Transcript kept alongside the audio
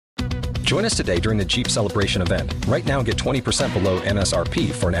Join us today during the Jeep Celebration event. Right now, get 20% below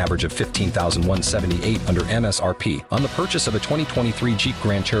MSRP for an average of $15,178 under MSRP on the purchase of a 2023 Jeep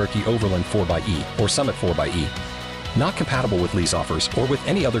Grand Cherokee Overland 4xE or Summit 4xE. Not compatible with lease offers or with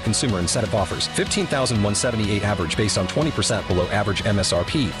any other consumer incentive offers. $15,178 average based on 20% below average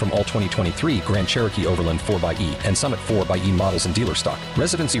MSRP from all 2023 Grand Cherokee Overland 4xE and Summit 4xE models in dealer stock.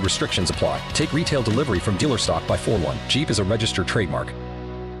 Residency restrictions apply. Take retail delivery from dealer stock by 4/1. Jeep is a registered trademark.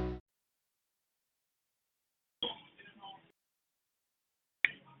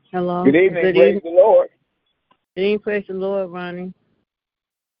 Hello. Good evening, praise the Lord. Good evening, praise the Lord, Ronnie.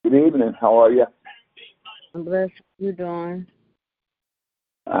 Good evening, how are you? I'm blessed. How you doing?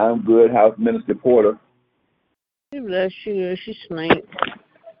 I'm good. How's Minister Porter? She bless you. She sleep.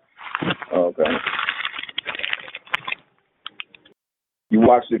 Okay. You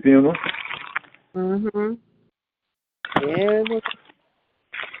watched the funeral? Mm-hmm. Yeah, it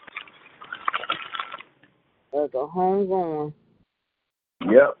was a homegoing.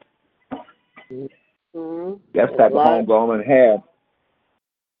 Yep. Mm-hmm. That's the type of homegoing have.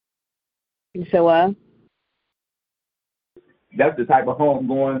 You said what? That's the type of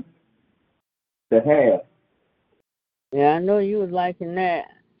homegoing to have. Yeah, I know you was liking that.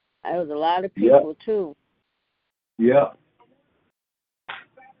 There was a lot of people, too. Yep.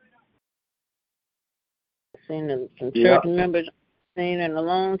 Seen some church members seen in a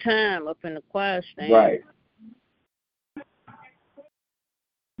long time up in the choir stand. Right.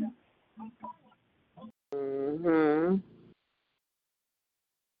 Mm-hmm.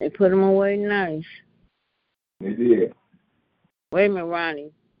 They put them away nice. They did. Wait a minute,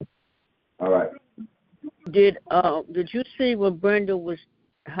 Ronnie. All right. Did you see when Brenda was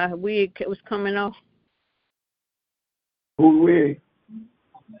her wig was coming off? Who wig?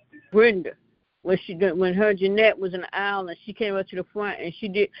 Brenda. When her Jeanette was in the aisle and she came up to the front and she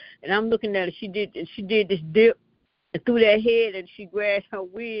did, and I'm looking at her, she did this dip and threw that head and she grabbed her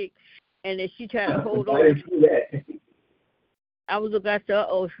wig and then she tried to hold on. I didn't see that. I was looking at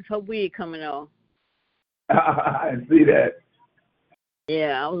her, her wig coming off. I didn't see that.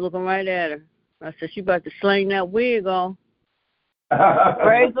 Yeah, I was looking right at her. I said, she about to sling that wig off.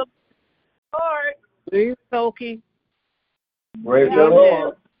 Praise the Lord. Praise Toki. Praise the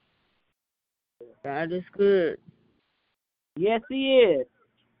Lord. God is good. Yes, he is.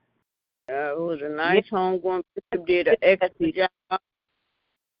 It was a nice homegoing. Bishop did an excellent job.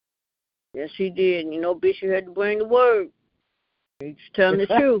 Yes, he did. You know, Bishop had to bring the word. He's telling the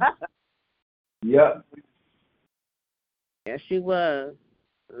truth. Yep. Yes, she was.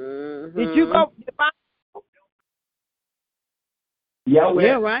 Mm-hmm. Did you go? Yeah, I went.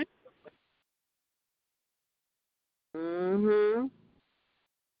 Yeah, right. Mm-hmm.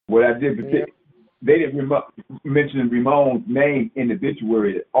 What I did, they didn't mention Ramon's name in the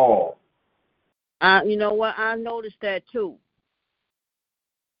obituary at all. You know what? I noticed that too.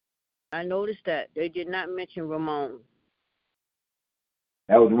 I noticed that they did not mention Ramon.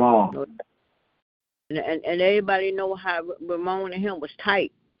 That was wrong. And everybody know how Ramon and him was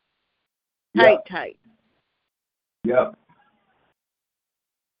tight. Tight. Yep.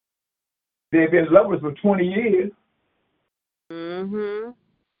 They've been lovers for 20 years. Mm-hmm.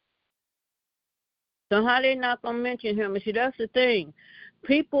 So how they not gonna mention him? And see, that's the thing.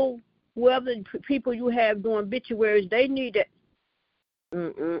 Whoever people you have doing obituaries, they need to.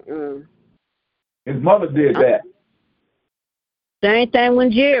 His mother did that. Same thing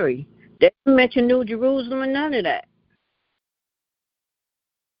with Jerry. They didn't mention New Jerusalem and none of that.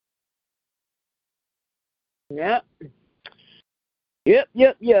 Yep. They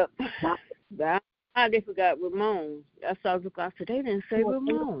forgot Ramon. That's how I was looking. I said, they didn't say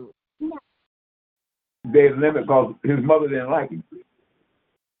Ramon. They limit because his mother didn't like him.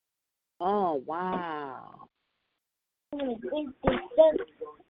 Oh, wow.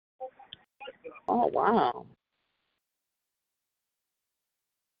 Oh, wow.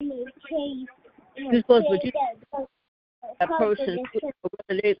 You're supposed to that person,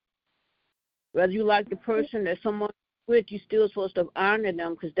 whether you like the person that someone with, you're still supposed to honor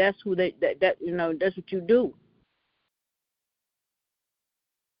them because that's who that that's what you do.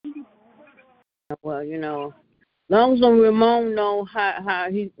 Well, as long as Ramon know how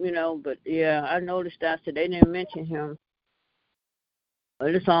he, but yeah, I noticed that, so they didn't mention him.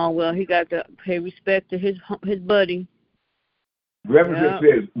 But it's all well. He got to pay respect to his buddy. Reverend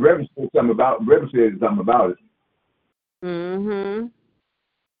said something about it. Mm-hmm.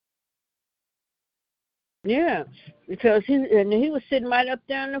 Yeah, because he was sitting right up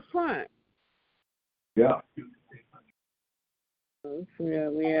there in the front. Yeah.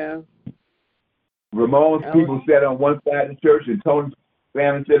 Yeah. Ramon's people sat on one side of the church, and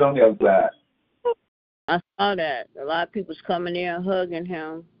Family sit on the other side. I saw that. A lot of people's coming in and hugging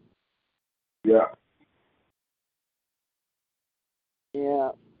him. Yeah.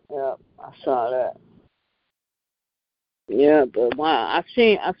 Yeah, I saw that. Yeah, but wow, I've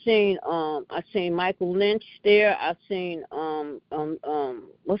seen Michael Lynch there. I've seen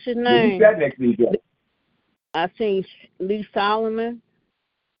what's his name? Who sat next to each other? I've seen Lee Solomon.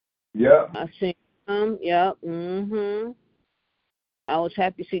 Yeah. I've seen him. Yep. I was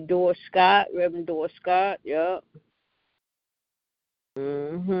happy to see Doris Scott, Reverend Doris Scott. Yep.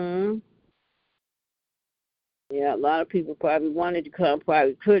 Yeah, a lot of people probably wanted to come,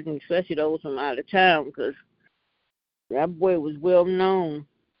 probably couldn't, especially those from out of town, because that boy was well known.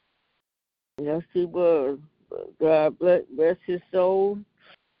 Yes, he was. God bless his soul.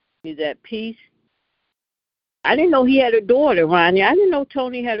 He's at peace. I didn't know he had a daughter, Ronnie. I didn't know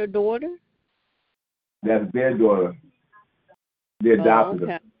Tony had a daughter. That's their daughter. They adopted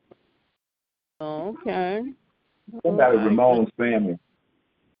her. Okay. Somebody Ramon's family.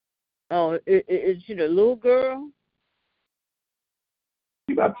 Oh, is she the little girl?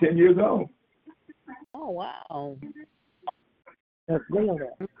 She's about 10 years old. Oh, wow. Go down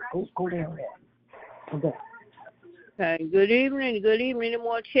there. Go down there. Okay. Okay, good evening. Any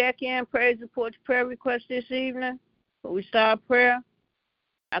more check-in, praise reports, prayer requests this evening? Before we start prayer?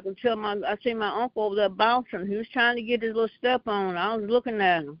 I can tell I see my uncle over there bouncing. He was trying to get his little step on. I was looking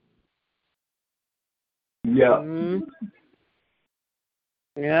at him. Yeah.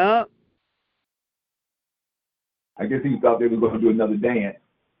 Yeah. I guess he thought they were going to do another dance.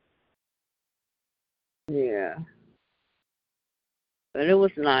 Yeah. But it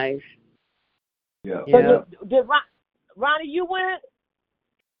was nice. Yeah. So did Ronnie, you went?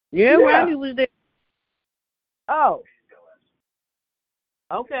 Yeah, Ronnie was there. Oh.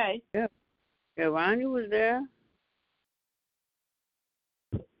 Okay. Yeah, Ronnie was there.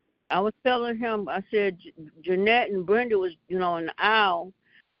 I was telling him, I said, Jeanette and Brenda was, in the aisle,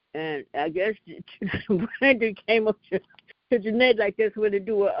 and I guess Brenda came up to Jeanette like this when they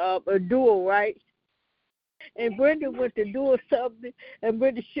do a duel, right? And Brenda went to do something, and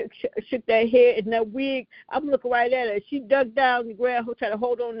Brenda shook that head and that wig. I'm looking right at her. She ducked down and grabbed her, tried to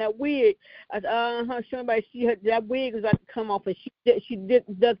hold on that wig. I said, somebody see her, that wig was about to come off, and she did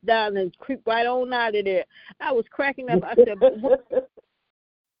duck down and creep right on out of there. I was cracking up. I said,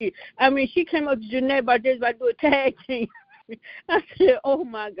 she came up to Jeanette about this, about to do a tag team. I said, oh,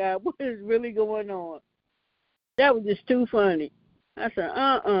 my God, what is really going on? That was just too funny. I said,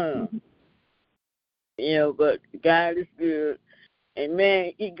 but God is good. And,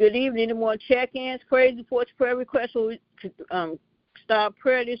 man, good evening. Any more check-ins, praise reports, prayer requests? We start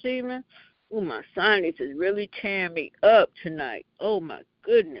prayer this evening. Oh, my sinus is really tearing me up tonight. Oh, my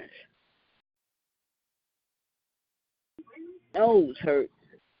goodness. Nose hurt.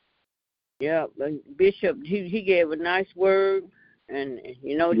 Yeah, Bishop, he gave a nice word. And,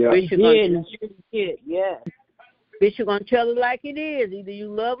 Bishop did, yeah. Bishop gonna tell it like it is. Either you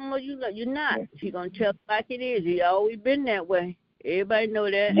love him or you're not. He gonna tell it like it is. He always been that way. Everybody know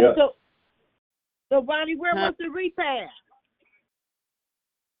that. Yeah. So Ronnie, where was the repast?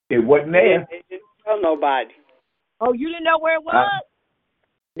 It wasn't there. They didn't tell nobody. Oh, you didn't know where it was?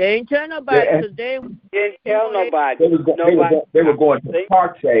 They ain't tell nobody because they didn't tell nobody. They were going to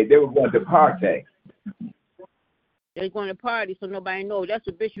party. They were going to party. They're going to party, so nobody knows. That's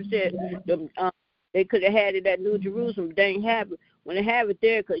what Bishop said. They could have had it at New Jerusalem, but they ain't have it. When they have it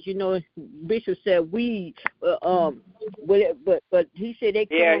there, because Bishop said weed, but he said they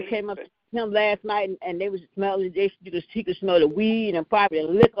came up to him last night and they was smelling. He could smell the weed and probably the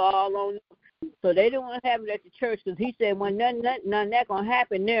liquor all on them. So they didn't want to have it at the church because he said, well, none that gonna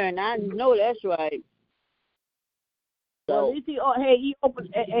happen there, and I know that's right. So at least he opened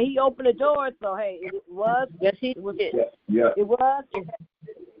the door. So it was. Yes, he did. Yeah. It was.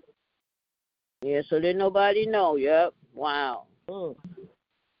 Yeah, so did nobody know. Yep. Wow. Good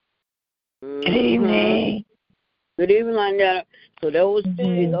evening. Good evening, Lionel. So those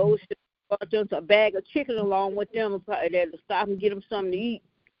brought them a bag of chicken along with them to stop and get them something to eat.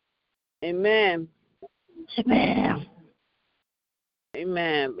 Amen.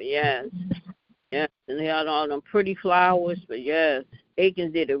 Amen. But yes. Yes. And they had all them pretty flowers, but yes.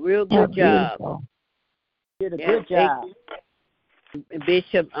 Akins did a real good job. Did a good job.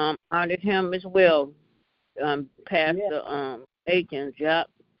 Bishop honored him as well. Pastor Akins, yep.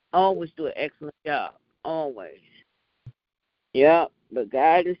 Always do an excellent job. Always. Yep. But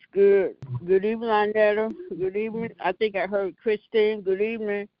God is good. Good evening, Lynetta. Good evening. I think I heard Christine. Good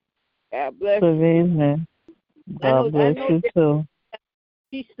evening. God bless you. Good evening. God bless you too.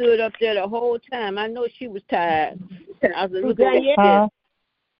 She stood up there the whole time. I know she was tired. I was looking at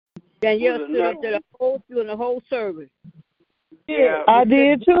Danielle stood up there during the whole service. Yeah, I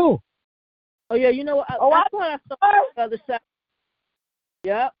did too. Oh, yeah, you know what? I thought I saw the other side.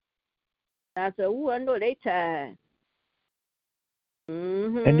 Yep. I said, ooh, I know they tired.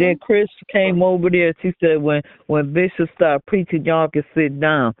 Mm-hmm. And then Chris came over there. She said, when Bishop started preaching, y'all can sit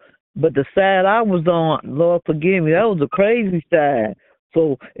down. But the side I was on, Lord forgive me, that was a crazy side.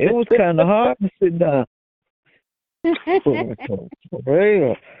 So it was kind of hard to sit down. For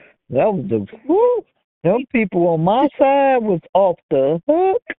real. That was the whoo. Them people on my side was off the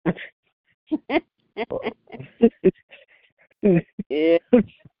hook. Yeah.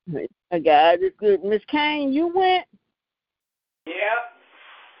 God is good. Miss Kane, you went? Yeah.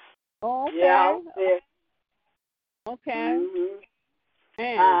 Oh, okay. Yeah. Okay.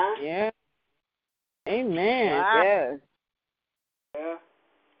 Mm-hmm. Yeah. Amen. Wow. Yes. Yeah.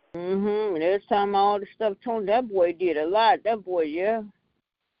 Mhm. And every time all the stuff Tony, that boy did a lot. That boy, yeah.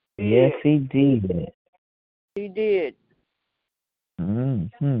 Yes, he did. He did.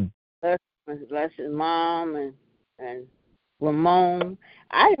 Mm-hmm. Bless his mom and Ramon.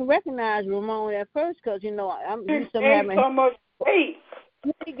 I didn't recognize Ramon at first because, you know, I'm used to having so much weight.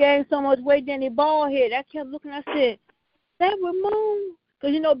 He gained so much weight, then he bald head. I kept looking, I said, that Ramon?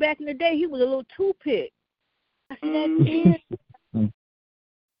 Because, you know, back in the day, he was a little toothpick. I said, that's him.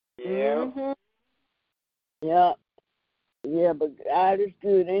 Yeah. Mm-hmm. Yeah. Yeah, but God is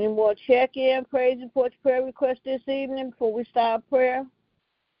good. Any more check-in, praise reports, prayer requests this evening before we start prayer?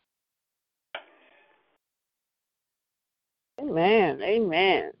 Amen.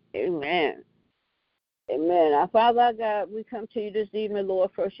 Amen. Amen. Amen. Our Father, our God, we come to you this evening,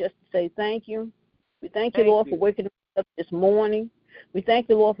 Lord, first just to say thank you. We thank you, Lord, for waking us up this morning. We thank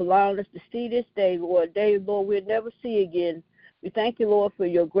you, Lord, for allowing us to see this day, Lord, a day, Lord, we'll never see again. We thank you, Lord, for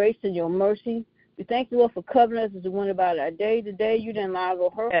your grace and your mercy. We thank you, Lord, for covering us as we went about our day today. You didn't allow no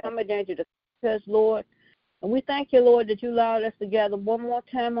hurt, harm, or danger to touch us, Lord. And we thank you, Lord, that you allowed us to gather one more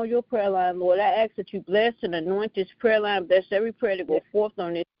time on your prayer line, Lord. I ask that you bless and anoint this prayer line. Bless every prayer that goes forth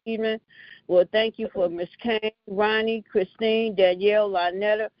on this evening. Lord, thank you for Miss Kane, Ronnie, Christine, Danielle,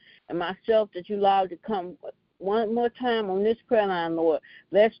 Lynetta, and myself that you allowed to come one more time on this prayer line, Lord.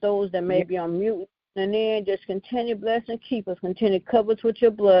 Bless those that may be on mute. And then just continue to bless and keep us. Continue to cover us with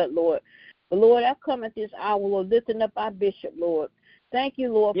your blood, Lord. But, Lord, I come at this hour, Lord, lifting up our bishop, Lord. Thank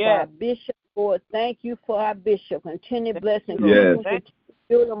you, Lord, for our bishop, Lord. Thank you for our bishop. Continue to bless and keep him. Continue to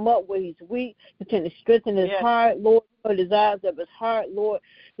build him up where he's weak. Continue to strengthen his heart, Lord, for the desires of his heart, Lord.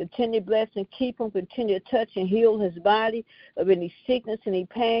 Continue to bless and keep him. Continue to touch and heal his body of any sickness, any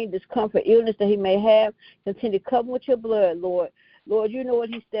pain, discomfort, illness that he may have. Continue to cover with your blood, Lord. Lord, you know what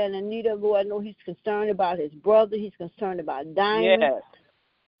he's standing in need of, Lord. I know he's concerned about his brother. He's concerned about Diamond.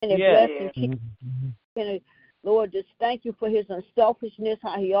 And bless and keep him. Lord, just thank you for his unselfishness,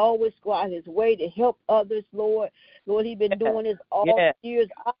 how he always go out his way to help others, Lord. Lord, he's been doing this all years.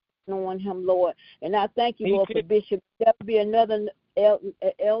 I've known him, Lord. And I thank you, Lord, for Bishop. There'll be another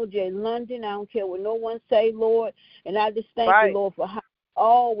L.J. London. I don't care what no one say, Lord. And I just thank you, Lord, for how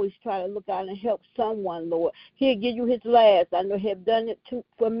always try to look out and help someone, Lord. He'll give you his last. I know he'll done it too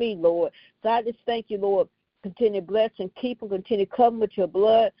for me, Lord. So I just thank you, Lord. Continue to bless and keep him. Continue to cover him with your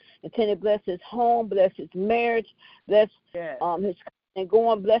blood. Continue to bless his home. Bless his marriage. Bless his and go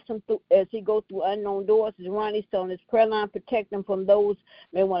on. Bless him through as he goes through unknown doors. As Ronnie said on his prayer line, protect him from those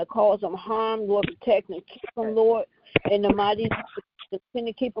may want to cause him harm. Lord, protect and keep him, Lord. In the mighty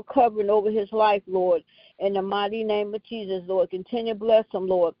continue to keep a covering over his life, Lord. In the mighty name of Jesus, Lord. Continue to bless him,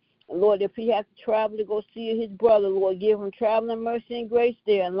 Lord. And Lord, if he has to travel to go see his brother, Lord, give him traveling mercy and grace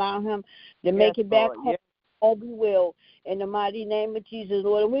there. And allow him to make it back home. All be well in the mighty name of Jesus,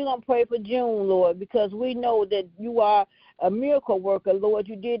 Lord. And we're going to pray for June, Lord, because we know that you are a miracle worker, Lord.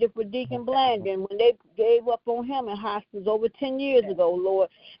 You did it for Deacon Blandon when they gave up on him in hospice over 10 years ago, Lord.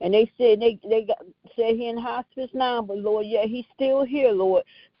 And they said said he in hospice now, but, Lord, he's still here, Lord.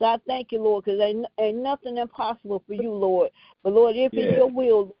 So I thank you, Lord, because ain't nothing impossible for you, Lord. But, Lord, if it's your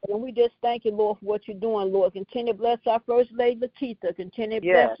will, Lord, and we just thank you, Lord, for what you're doing, Lord. Continue to bless our First Lady, Lakeitha. Continue to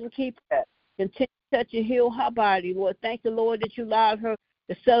bless and keep her. Continue to touch and heal her body, Lord. Thank you, Lord, that you allowed her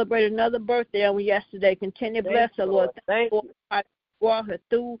to celebrate another birthday on yesterday. Continue to bless her, Lord. Thank you, Lord, how you brought her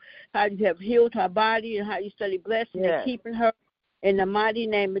through, how you have healed her body, and how you study blessing and keeping her in the mighty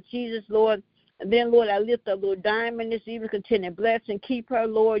name of Jesus, Lord. And then, Lord, I lift up little Diamond this evening. Continue to bless and keep her,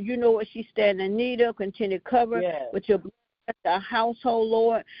 Lord. You know what she's standing in need of. Continue to cover with your blessing. Bless our household,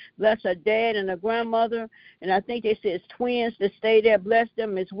 Lord. Bless her dad and her grandmother. And I think they said it's twins that stay there. Bless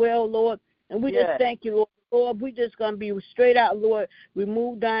them as well, Lord. And we just thank you, Lord. Lord, we just going to be straight out, Lord.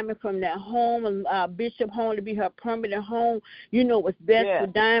 Remove Diamond from that home and Bishop home to be her permanent home. You know what's best for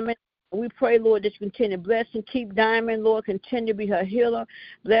Diamond. We pray, Lord, that you continue to bless and keep Diamond, Lord. Continue to be her healer.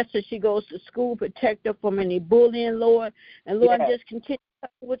 Bless her. She goes to school. Protect her from any bullying, Lord. And, Lord, just continue to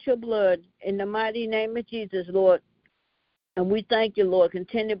cover with your blood in the mighty name of Jesus, Lord. And we thank you, Lord.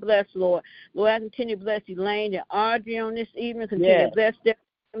 Continue to bless, Lord. Lord, I continue to bless Elaine and Audrey on this evening. Continue to bless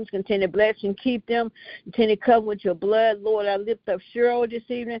them. Continue to bless and keep them. Continue to cover with your blood, Lord. I lift up Cheryl this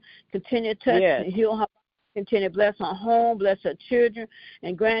evening. Continue to touch and heal her. Continue to bless her home, bless her children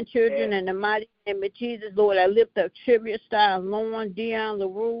and grandchildren in the mighty name of Jesus, Lord. I lift up Trivia, Styles, Lauren, Dion,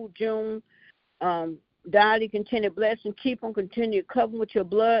 LaRue, June, Dottie. Continue to bless and keep them. Continue to cover with your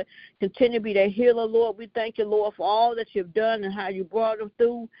blood. Continue to be their healer, Lord. We thank you, Lord, for all that you've done and how you brought them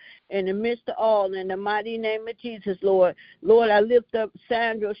through in the midst of all. In the mighty name of Jesus, Lord. Lord, I lift up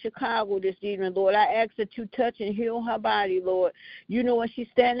Sandra, Chicago this evening, Lord. I ask that you touch and heal her body, Lord. You know when she's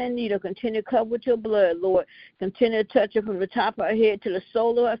standing in need of. Continue to cover with your blood, Lord. Continue to touch her from the top of her head to the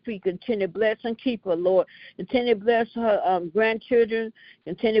sole of her feet. Continue to bless and keep her, Lord. Continue to bless her grandchildren.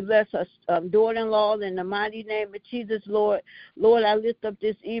 Continue to bless her daughter-in-law in the mighty name of Jesus, Lord. Lord, I lift up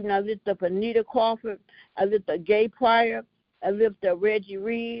this evening. I lift up Anita Crawford. I lift up Gay Pryor. I lift up Reggie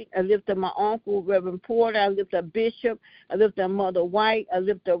Reed. I lift up my uncle, Reverend Porter. I lift up Bishop. I lift up Mother White. I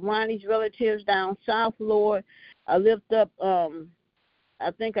lift up Ronnie's relatives down south, Lord. I lift up,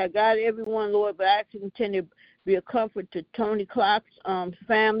 I think I got everyone, Lord, but I actually continue to be a comfort to Tony Clark's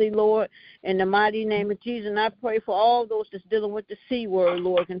family, Lord, in the mighty name of Jesus. And I pray for all those that's dealing with the C word,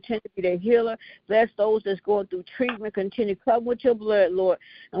 Lord. Continue to be their healer. Bless those that's going through treatment. Continue to cover with your blood, Lord.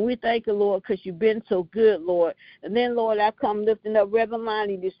 And we thank you, Lord, because you've been so good, Lord. And then, Lord, I come lifting up Reverend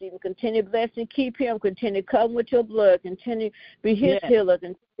Lonnie this evening. Continue to bless and keep him. Continue to cover with your blood. Continue to be his healer.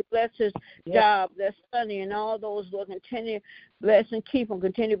 Continue to bless his job, bless Sonny and all those, Lord. Continue to bless and keep him.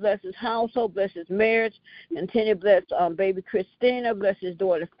 Continue to bless his household, bless his marriage. Continue to bless baby Christina, bless his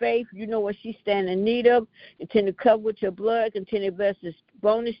daughter Faith. You know what she's standing in need of. Continue to cover with your blood. Continue to bless his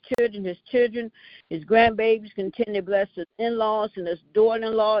bonus children, his grandbabies. Continue to bless his in-laws and his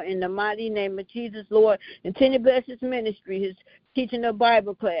daughter-in-law in the mighty name of Jesus, Lord. Continue to bless his ministry, his teaching the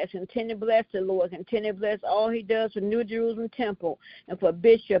Bible class. Continue to bless the Lord. Continue to bless all he does for New Jerusalem Temple and for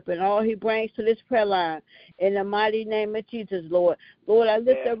Bishop and all he brings to this prayer line. In the mighty name of Jesus, Lord. Lord, I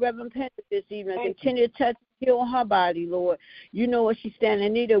lift up Reverend Pender this evening. Continue to touch and heal her body, Lord. You know what she's standing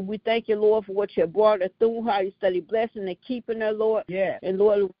in need of. We thank you, Lord, for what you brought her through, how you study blessing and keeping her, Lord. And,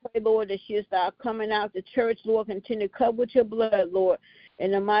 Lord, we pray, Lord, that she'll start coming out to church, Lord. Continue to cover with your blood, Lord.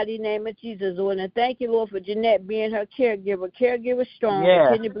 In the mighty name of Jesus, Lord. And thank you, Lord, for Jeanette being her caregiver. Caregiver strong.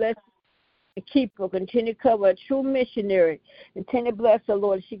 Continue to bless and keep her. Continue to cover a true missionary. Continue to bless her,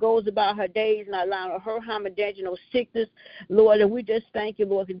 Lord. She goes about her days, not allowing her harm and danger, no sickness, Lord. And we just thank you,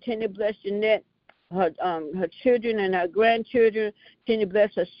 Lord. Continue to bless Jeanette, her children and her grandchildren. Continue to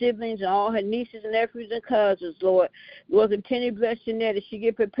bless her siblings and all her nieces and nephews and cousins, Lord. Lord, continue to bless Jeanette as she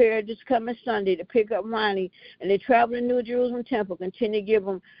get prepared this coming Sunday to pick up Ronnie and they travel to New Jerusalem Temple. Continue to give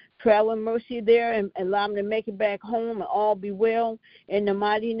them travel and mercy there and allow them to make it back home and all be well in the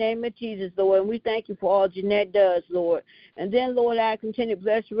mighty name of Jesus, Lord. And we thank you for all Jeanette does, Lord. And then, Lord, I continue to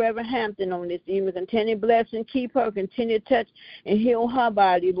bless Reverend Hampton on this evening. Continue to bless and keep her. Continue to touch and heal her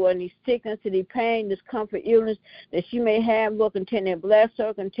body, Lord. Any sickness, any pain, discomfort, illness that she may have, Lord. Continue to bless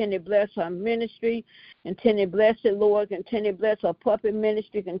her. Continue to bless her ministry. Continue to bless it, Lord. Continue to bless her puppet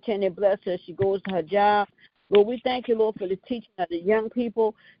ministry. Continue to bless her as she goes to her job. Lord, we thank you, Lord, for the teaching of the young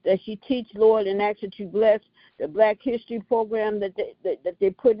people that she teach, Lord, and ask that you bless the Black History program that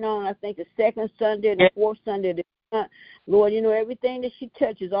they're putting on, I think, the second Sunday and the fourth Sunday of the month. Lord, you know, everything that she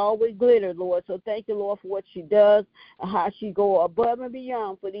touches always glitters, Lord. So thank you, Lord, for what she does and how she go above and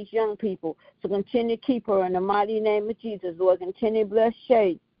beyond for these young people. So continue to keep her in the mighty name of Jesus, Lord. Continue to bless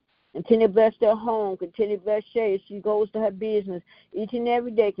Shay. Continue to bless their home. Continue to bless Shay as she goes to her business each and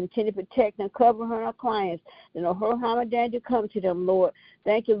every day. Continue to protect and cover her and her clients. You know, her harm and danger come to them, Lord.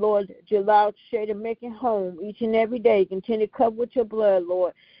 Thank you, Lord, that you allowed Shay to make it home each and every day. Continue to cover with your blood,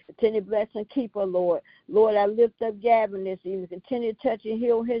 Lord. Continue to bless and keep her, Lord. Lord, I lift up Gavin this evening. Continue to touch and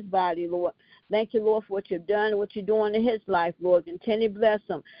heal his body, Lord. Thank you, Lord, for what you've done and what you're doing in his life, Lord. Continue to bless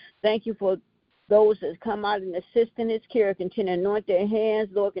him. Thank you for those that come out and assist in his care. Continue to anoint their hands,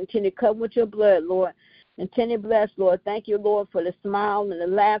 Lord. Continue to cover with your blood, Lord. Continue to bless, Lord. Thank you, Lord, for the smile and the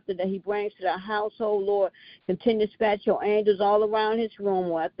laughter that he brings to the household, Lord. Continue to dispatch your angels all around his room,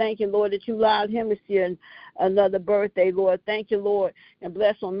 Lord. I thank you, Lord, that you allowed him to see another birthday, Lord. Thank you, Lord, and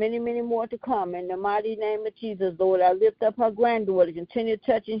bless on many, many more to come. In the mighty name of Jesus, Lord, I lift up her granddaughter. Continue to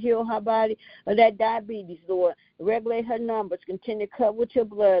touch and heal her body of that diabetes, Lord. Regulate her numbers. Continue to cover with your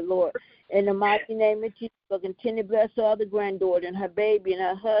blood, Lord. In the mighty name of Jesus, Lord, continue to bless her other granddaughter and her baby and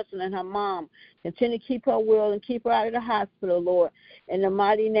her husband and her mom. Continue to keep her well and keep her out of the hospital, Lord. In the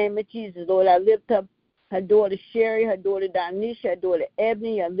mighty name of Jesus, Lord, I lift up her daughter Sherry, her daughter Donisha, her daughter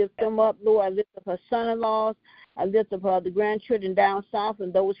Ebony. I lift them up, Lord. I lift up her son-in-laws. I lift up her other grandchildren down south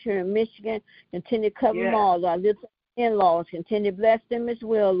and those here in Michigan. Continue to cover them all, Lord. I lift up in-laws. Continue to bless them as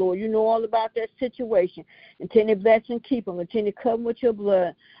well, Lord. You know all about that situation. Continue to bless and keep them. Continue to cover them with your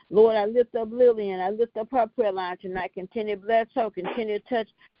blood. Lord, I lift up Lillian. I lift up her prayer line tonight. Continue to bless her. Continue to touch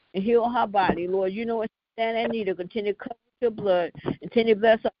and heal her body, Lord. You know what she stand in need of. Continue to cover with your blood. Continue to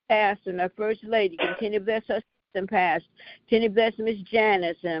bless her pastor and her first lady. Continue to bless her and pastor. Continue to bless Miss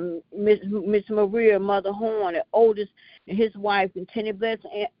Janice and Miss Maria, Mother Horn, and Otis and his wife. Continue to bless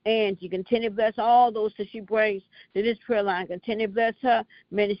Angie. Continue to bless all those that she brings to this prayer line. Continue to bless her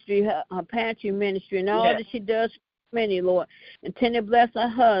ministry, her pantry ministry, and all that she does. Many, Lord. Continue to bless her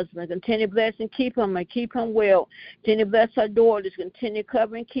husband. Continue to bless and keep him well. Continue to bless her daughters. Continue to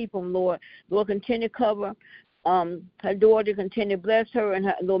cover and keep them, Lord. Lord, continue to cover her daughter. Continue to bless her and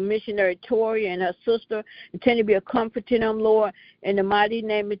her little missionary Tori and her sister. Continue to be a comfort to them, Lord. In the mighty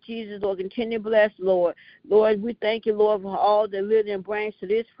name of Jesus, Lord, continue to bless, Lord. Lord, we thank you, Lord, for all that Lillian brings to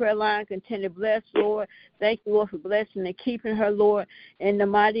this prayer line. Continue to bless, Lord. Thank you, Lord, for blessing and keeping her, Lord. In the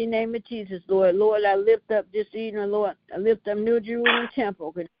mighty name of Jesus, Lord. Lord, I lift up this evening, Lord. I lift up New Jerusalem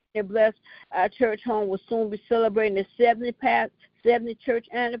Temple. Continue to bless our church home. We'll soon be celebrating the 70th church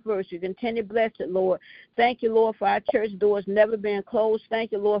anniversary. Continue to bless it, Lord. Thank you, Lord, for our church doors never being closed.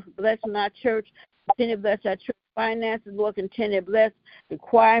 Thank you, Lord, for blessing our church. Continue to bless our church finances, Lord. Continue to bless the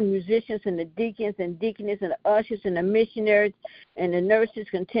choir, musicians, and the deacons and deaconess and the ushers and the missionaries and the nurses.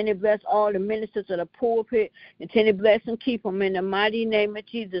 Continue to bless all the ministers of the pulpit. Continue to bless and keep them in the mighty name of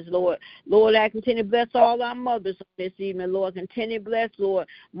Jesus, Lord. Lord, I continue to bless all our mothers this evening, Lord. Continue to bless, Lord,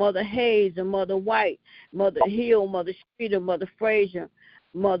 Mother Hayes and Mother White, Mother Hill, Mother Streeter, Mother Frazier,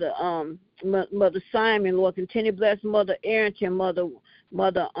 Mother Simon, Lord. Continue to bless Mother Arrington, Mother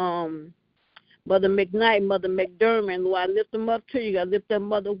McKnight, Mother McDermott, Lord, I lift them up to you. I lift up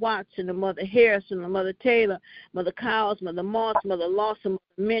Mother Watson and Mother Harrison and Mother Taylor, Mother Cowles, Mother Moss, Mother Lawson, Mother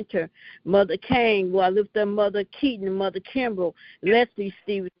Mentor, Mother Kane, Lord, I lift up Mother Keaton, Mother Kimbrough, Leslie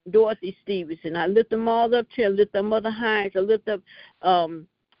Stevens, Dorothy Stevenson. I lift them all up to you. I lift up Mother Hines. I lift up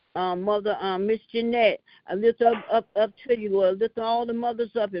Mother Miss Jeanette. I lift up to you, Lord. I lift all the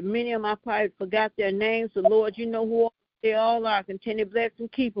mothers up, and many of them I probably forgot their names. So, Lord, you know who they all are. Continue to bless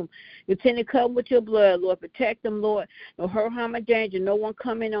and keep them. Continue to cover with your blood, Lord. Protect them, Lord. No hurt, harm, or danger. No one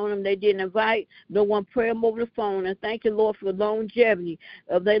coming on them they didn't invite. No one pray them over the phone. And thank you, Lord, for the longevity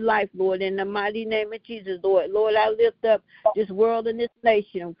of their life, Lord. In the mighty name of Jesus, Lord. Lord, I lift up this world and this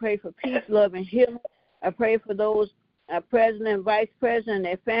nation and pray for peace, love, and healing. I pray for those our president and vice president,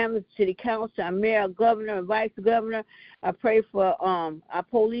 their families, city council, our mayor, governor, and vice governor. I pray for our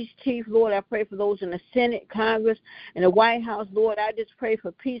police chief, Lord. I pray for those in the Senate, Congress, and the White House, Lord. I just pray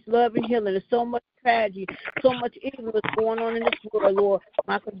for peace, love, and healing. There's so much tragedy, so much evil is going on in this world, Lord.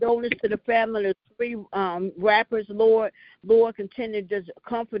 My condolences to the family of the 3 rappers, Lord. Lord, continue to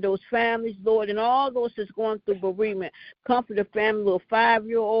comfort those families, Lord, and all those that's going through bereavement. Comfort the family, little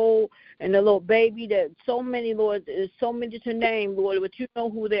 5-year-old and the little baby that so many, Lord, there's so many to name, Lord, but you know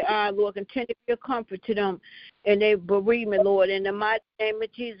who they are, Lord. Continue to be a comfort to them and their bereavement, Lord. In the mighty name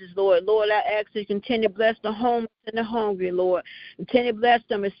of Jesus, Lord. Lord, I ask you to continue to bless the homeless and the hungry, Lord. Continue to bless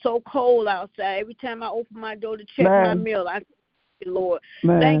them. It's so cold outside. Every time I open my door to check my meal, I thank you, Lord.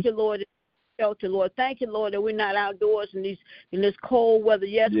 Thank you, Lord. Shelter, Lord. Thank you, Lord, that we're not outdoors in this cold weather.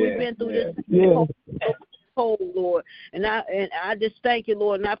 Yes, we've been through this cold, Lord. And I just thank you,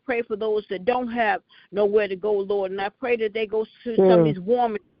 Lord. And I pray for those that don't have nowhere to go, Lord. And I pray that they go to some of these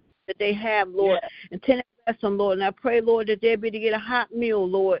warm that they have, Lord. And bless them, Lord. And I pray, Lord, that they'll be able to get a hot meal,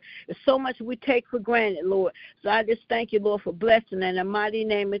 Lord. There's so much we take for granted, Lord. So I just thank you, Lord, for blessing in the mighty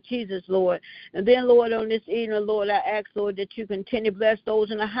name of Jesus, Lord. And then, Lord, on this evening, Lord, I ask, Lord, that you continue to bless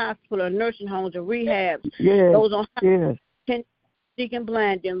those in the hospital, nursing homes, and rehabs. Those on Deacon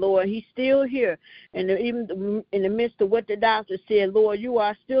Blandon, Lord, he's still here. And even in the midst of what the doctor said, Lord, you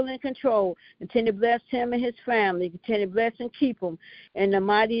are still in control. Continue to bless him and his family. Continue to bless and keep him. In the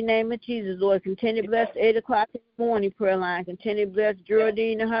mighty name of Jesus, Lord, continue to bless 8 o'clock in the morning prayer line. Continue to bless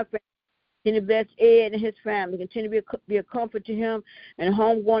Geraldine and her family. Continue to bless Ed and his family. Continue to be a comfort to him and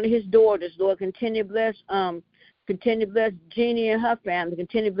home going to his daughters, Lord. Continue to bless Continue to bless Jeannie and her family.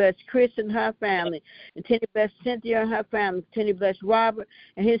 Continue to bless Chris and her family. Continue to bless Cynthia and her family. Continue to bless Robert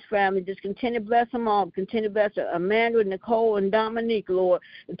and his family. Just continue to bless them all. Continue to bless Amanda, Nicole, and Dominique, Lord.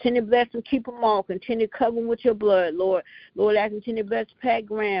 Continue to bless them. Keep them all. Continue to cover them with your blood, Lord. Lord, I continue to bless Pat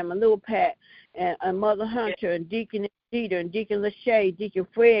Graham and little Pat and Mother Hunter and Deacon Jeter and Deacon Lachey, Deacon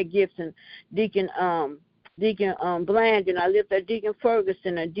Fred Gibson, Deacon Blandon. I lift up Deacon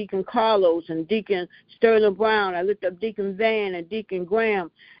Ferguson and Deacon Carlos and Deacon Sterling Brown. I lift up Deacon Van and Deacon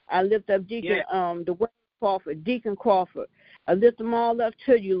Graham. I lift up Deacon Dwayne Crawford, Deacon Crawford. I lift them all up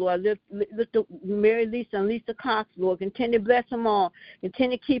to you, Lord. I lift up Mary Lisa and Lisa Cox, Lord. Continue to bless them all.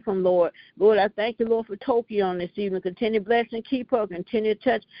 Continue to keep them, Lord. Lord, I thank you, Lord, for Toki on this evening. Continue to bless and keep her. Continue to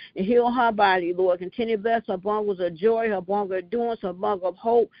touch and heal her body, Lord. Continue to bless her bungles of joy, her bungle of endurance, her bungle of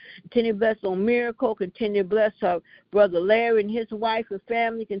hope. Continue to bless on Miracle. Continue to bless her brother Larry and his wife and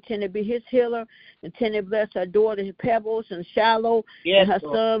family. Continue to be his healer. Continue to bless her daughter Pebbles and Shallow and her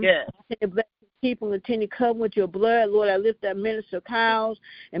son. Continue to bless keep them, continue to cover with your blood. Lord, I lift up Minister Kyles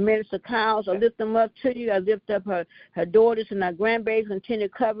and Minister Kyles. I lift them up to you. I lift up her daughters and her grandbabies. Continue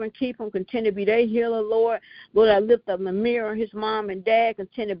to cover and keep them. Continue to be their healer, Lord. Lord, I lift up Namir, his mom and dad.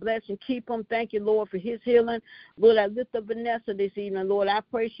 Continue to bless and keep them. Thank you, Lord, for his healing. Lord, I lift up Vanessa this evening, Lord. I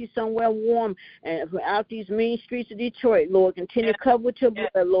pray she's somewhere warm and out these mean streets of Detroit, Lord. Continue to cover with your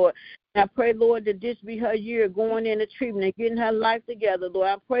blood, Lord. I pray, Lord, that this be her year going into treatment and getting her life together, Lord.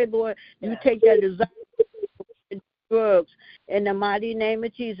 I pray, Lord, you take that desire drugs in the mighty name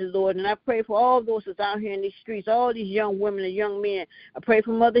of Jesus, Lord. And I pray for all those that's out here in these streets, all these young women and young men. I pray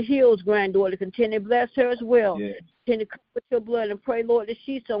for Mother Hill's granddaughter. Continue to bless her as well. Yeah. Continue to cover with your blood and pray, Lord, that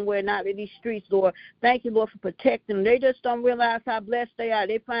she's somewhere not in these streets, Lord. Thank you, Lord, for protecting them. They just don't realize how blessed they are.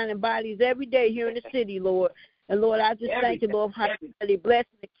 They're finding bodies every day here in the city, Lord. And, Lord, I just thank you, Lord, for how you bless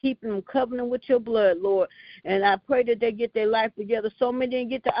them and keep them, covering them with your blood, Lord. And I pray that they get their life together. So many didn't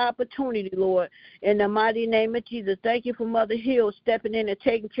get the opportunity, Lord. In the mighty name of Jesus, thank you for Mother Hill stepping in and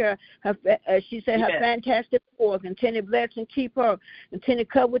taking care of her, she said, her fantastic work. Continue to bless and keep her. Continue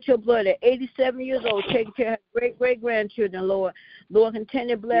to cover with your blood at 87 years old, taking care of her great-great-grandchildren, Lord. Lord,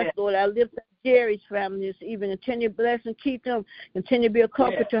 continue to bless, Lord. I lift up Jerry's family this evening. Continue to bless and keep them. Continue to be a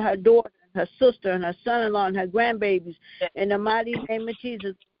comfort to her daughter, her sister, and her son-in-law, and her grandbabies. In the mighty name of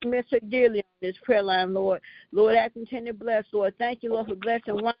Jesus, miss her dearly on this prayer line, Lord. Lord, I continue to bless, Lord. Thank you, Lord, for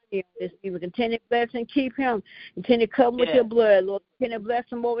blessing Ronnie on this evening. Continue to bless and keep him. Continue to cover with your blood, Lord. Continue to bless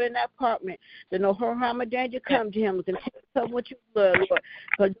him over in that apartment. That no harm or danger come to him. Continue to cover with your blood,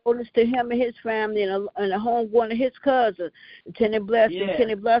 Lord. Condolences to him and his family and the homeborn of his cousin. Continue to bless him.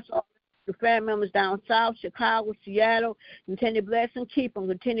 Continue to bless all the family members down south, Chicago, Seattle. Continue to bless and keep them.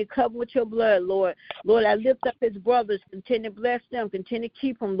 Continue to cover with your blood, Lord. Lord, I lift up his brothers. Continue to bless them. Continue to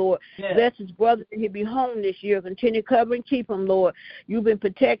keep them, Lord. Bless his brothers that he'll be home this year. Continue to cover and keep them, Lord. You've been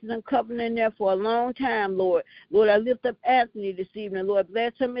protecting and covering them there for a long time, Lord. Lord, I lift up Anthony this evening. Lord,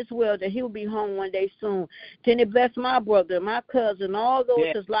 bless him as well, that he'll be home one day soon. Continue to bless my brother, my cousin, all those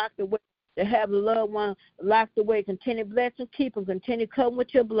that's locked away. To have a loved one locked away. Continue to bless and keep them. Continue to cover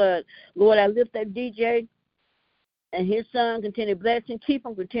with your blood. Lord, I lift up DJ and his son. Continue to bless and keep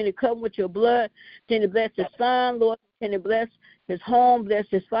him. Continue to cover with your blood. Continue to bless his son, Lord. Continue to bless his home, bless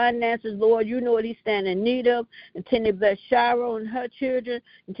his finances, Lord. You know what he's standing in need of. Continue to bless Shiro and her children.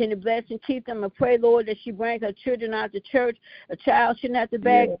 Continue to bless and keep them. And pray, Lord, that she brings her children out to church. A child shouldn't have to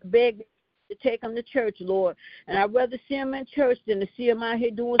beg to take them to church, Lord. And I'd rather see them in church than to see them out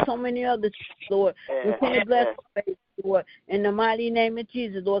here doing so many other things, Lord. Continue to bless them, Lord. In the mighty name of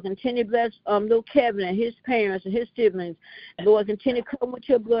Jesus, Lord. Continue to bless little Kevin and his parents and his siblings. Lord, continue to come with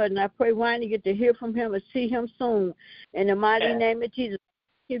your blood. And I pray Ronnie get to hear from him and see him soon. In the mighty name of Jesus.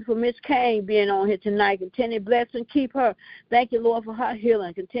 Thank you for Miss Kane being on here tonight. Continue to bless and keep her. Thank you, Lord, for her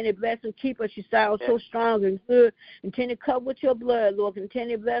healing. Continue to bless and keep her. She sounds so strong and good. Continue to cover with your blood, Lord.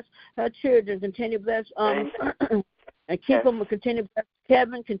 Continue to bless her children. Continue to bless and keep them. Continue to bless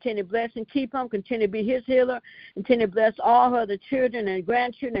Kevin. Continue to bless and keep him. Continue to be his healer. Continue to bless all her other children and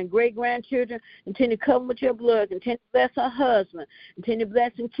grandchildren and great-grandchildren. Continue to cover with your blood. Continue to bless her husband. Continue to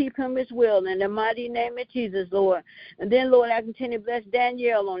bless and keep him as well. In the mighty name of Jesus, Lord. And then, Lord, I continue to bless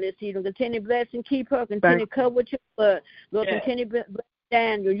Danielle on this evening. Continue to bless and keep her. Continue to cover with your blood. Lord, continue to bless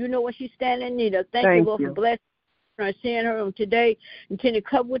Daniel. You know what she's standing in need of. Thank you, Lord, for blessing her, seeing her today. Continue to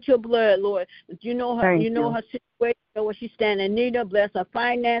cover with your blood, Lord. You know her, her situation, what she's standing in need of. Bless her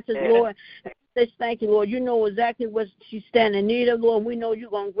finances, Lord. Just thank you, Lord. You know exactly what she's standing in need of, Lord. We know you're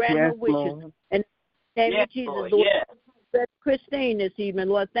going to grant her wishes. And in the name of Jesus, Lord. Bless Christine this evening,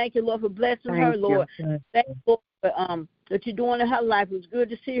 Lord. Thank you, Lord, for blessing her, Lord. Thank you, Lord, that you're doing in her life. It was good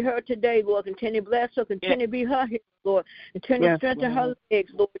to see her today, Lord. Continue to bless her. Continue to be her here, Lord. Continue to strengthen her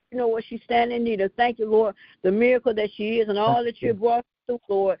legs, Lord. You know what she's standing in need of. Thank you, Lord, the miracle that she is and all that you brought through,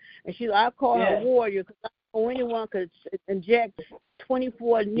 Lord. And I call her a warrior because I don't know anyone could inject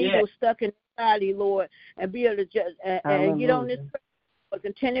 24 needles stuck in her body, Lord, and be able to just and get on this prayer. Lord.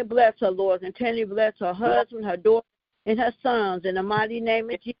 Continue to bless her, Lord. Continue to bless her husband, her daughter, and her sons. In the mighty name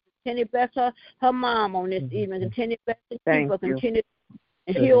of Jesus. Continue to bless her mom on this evening. Continue to bless and keep her. Continue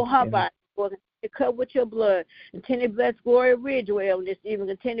to heal her body. Lord. Continue to cover with your blood. Continue to bless Gloria Ridgeway on this evening.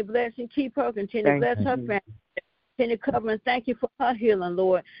 Continue to bless and keep her. Continue to bless her family. Continue to cover and thank you for her healing,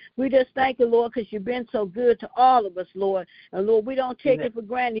 Lord. We just thank you, Lord, because you've been so good to all of us, Lord. And, Lord, we don't take it for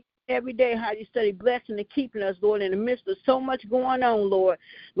granted every day how you study blessing and keeping us, Lord, in the midst of so much going on, Lord.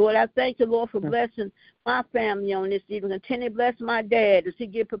 Lord, I thank you, Lord, for blessing my family on this evening. Continue to bless my dad as he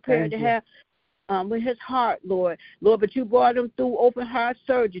get prepared to have with his heart, Lord. Lord, but you brought him through open heart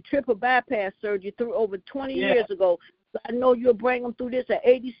surgery, triple bypass surgery through over 20 years ago. I know you'll bring him through this at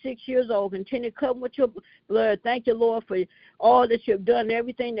 86 years old. Continue to cover with your blood. Thank you, Lord, for all that you've done,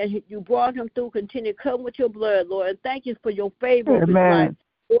 everything that you brought him through. Continue to cover with your blood, Lord. And thank you for your favor in his life.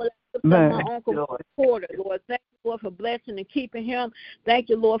 Lord, I lift up my uncle Porter, Lord. Thank you, Lord, for blessing and keeping him. Thank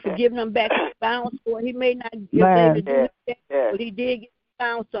you, Lord, for giving him back his balance, Lord. He may not be able to do that, but he did get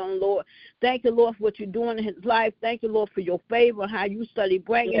balance on, Lord. Thank you, Lord, for what you're doing in his life. Thank you, Lord, for your favor, how you study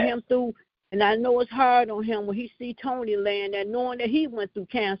bringing him through. And I know it's hard on him when he see Tony laying there, knowing that he went through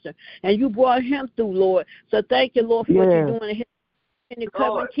cancer, and you brought him through, Lord. So thank you, Lord, for what you're doing in his life. And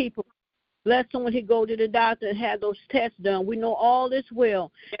cover and keep him. Bless him when he go to the doctor and have those tests done. We know all is well.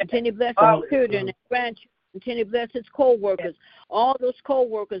 Continue to bless his children and grandchildren. Continue to bless his co-workers. All those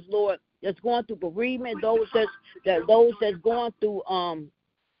co-workers, Lord, that's going through bereavement, those that's going through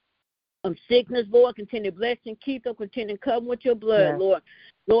sickness, Lord. Continue to bless and keep them. Continue to cover with your blood, Lord.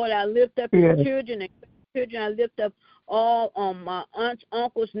 Lord, I lift up his children and grandchildren. I lift up all my aunts,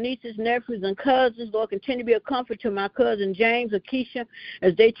 uncles, nieces, nephews, and cousins. Lord, continue to be a comfort to my cousin James or Keisha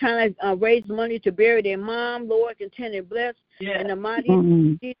as they trying to raise money to bury their mom. Lord, continue to bless. In the mighty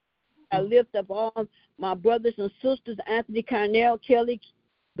name of Jesus, I lift up all my brothers and sisters, Anthony, Carnell, Kelly,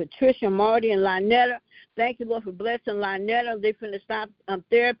 Patricia, Marty, and Lynetta. Thank you, Lord, for blessing Lynetta. They're going to stop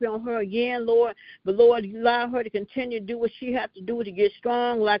therapy on her again, Lord. But, Lord, you allow her to continue to do what she has to do to get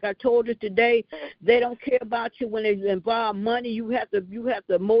strong. Like I told her today, they don't care about you when they involve money. You have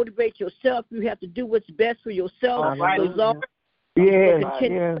to motivate yourself. You have to do what's best for yourself. Lord,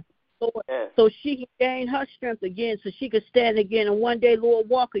 Lord, so she can gain her strength again, so she can stand again, and one day, Lord,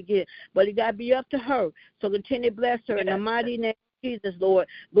 walk again. But it got to be up to her. So continue to bless her in the mighty name of Jesus, Lord.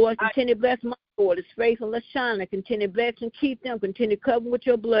 Lord, continue to bless my daughters, Faith and LaShawna. Continue to bless and keep them. Continue to cover with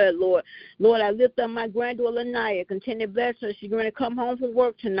your blood, Lord. Lord, I lift up my granddaughter, Lanaya. Continue to bless her. She's going to come home from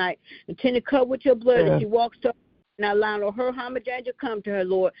work tonight. Continue to cover with your blood as she walks to and allow her homage angel come to her,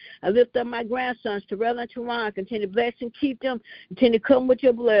 Lord. I lift up my grandsons, Terrell and Teron. Continue to bless and keep them. Continue to come with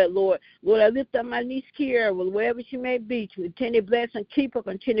your blood, Lord. Lord, I lift up my niece, Kiara, wherever she may be. Continue to bless and keep her.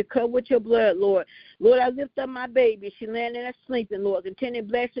 Continue to come with your blood, Lord. Lord, I lift up my baby. She laying in her sleeping, Lord. Continue to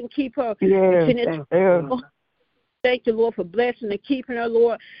bless and keep her. Thank you, Lord, for blessing and keeping her,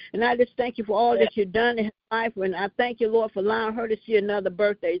 Lord. And I just thank you for all that you've done in her life. And I thank you, Lord, for allowing her to see another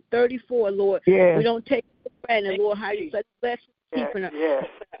birthday. 34, Lord. We don't take it for granted, Lord, how you such blessing keeping her.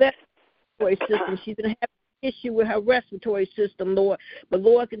 Respiratory system. She's going to have an issue with her respiratory system, Lord. But,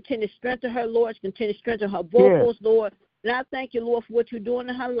 Lord, continue to strengthen her, Lord. Continue to strengthen her vocals, Lord. And I thank you, Lord, for what you're doing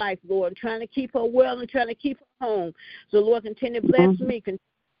in her life, Lord, trying to keep her well and trying to keep her home. So, Lord, continue to bless me.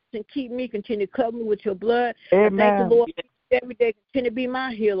 And keep me, continue to cover me with your blood. And thank you, Lord, every day. Continue to be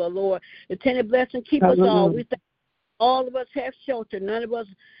my healer, Lord. Continue to bless and keep us all. We thank all of us have shelter. None of us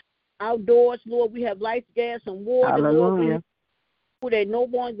outdoors, Lord. We have lights, gas, and water, Lord. There's no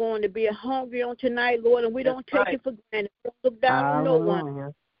one going to be hungry on tonight, Lord, and we don't take it for granted. Don't look down on no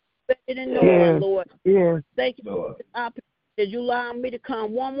one. Better than no one, Lord. Thank you for this opportunity. You allow me to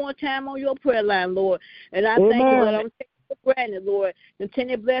come one more time on your prayer line, Lord. And I thank you, Lord. I'm taking for granted, Lord.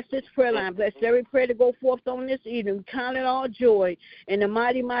 Continue to bless this prayer line. Bless every prayer to go forth on this evening. Count it all joy in the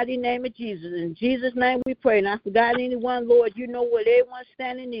mighty, mighty name of Jesus. In Jesus' name we pray. And I forgot anyone, Lord. You know what everyone's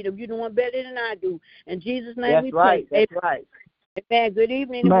standing in need of. You know one better than I do. In Jesus' name we pray. That's right. Amen. Good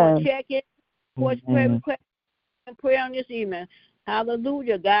evening. Anyone check in? Prayer request and prayer on this evening.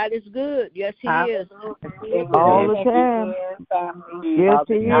 Hallelujah. God is good. Yes, He is. All the time. Yes,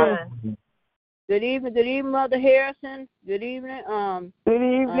 He is. Good evening, Mother Harrison. Good evening.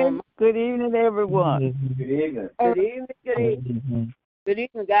 Good evening, everyone. Good evening. Good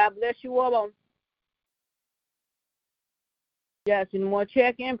evening. God bless you all. Yes, any more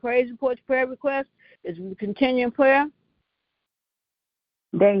check-in, praise reports, prayer requests? Is we continue in prayer?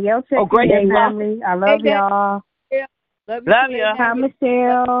 Danielle, great family. I love y'all. Yeah. Love you. Hi,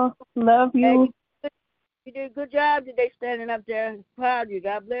 Michelle. Love you. You did a good job today standing up there. Proud of you.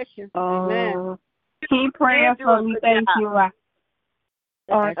 God bless you. Amen. Keep praying for me. Thank you.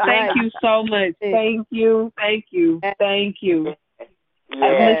 Thank you so much. Thank you.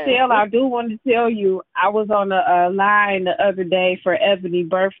 Michelle, I do want to tell you, I was on a line the other day for Ebony's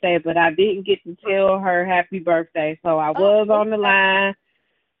birthday, but I didn't get to tell her happy birthday. So I was on the line,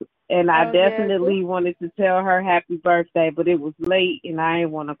 and I definitely wanted to tell her happy birthday, but it was late, and I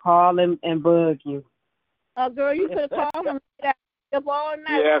didn't want to call him and bug you. Oh, girl, you could have called him up all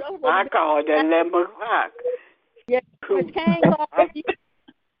night. Yeah, I called at 11 o'clock. Yeah, Miss Kane called you.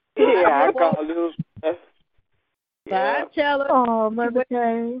 Yeah, I called you. But I tell her. Oh, Mother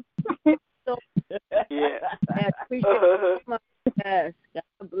Kane. Yeah. I appreciate it so much. Yes,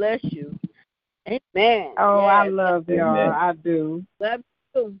 God bless you. Amen. Oh, yes. I love y'all. I do. Love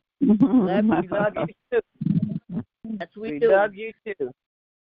you too. Love you too. That's we do. Love you too.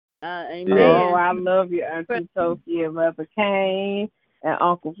 Amen. Oh, I love you, Auntie Toki and Mother Kane and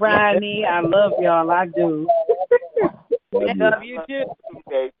Uncle Ronnie. I love y'all. I do. Love you too.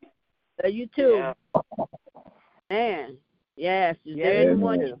 Love you too. Yeah. Man. Yes. Is there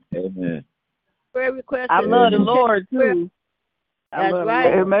anyone? Amen. Prayer request? I love the Lord too. That's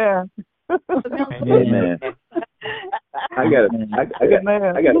right. Amen. Amen. I got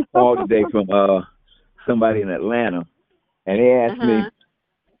a call today from somebody in Atlanta, and they asked me,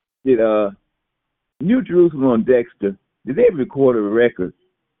 did New Jerusalem on Dexter, did they record a record?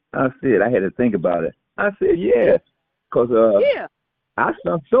 I said I had to think about it. I said yeah, because I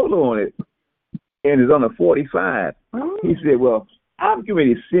sung solo on it, and it's on a 45. He said, well, I'm getting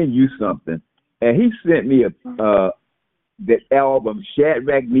ready to send you something, and he sent me that album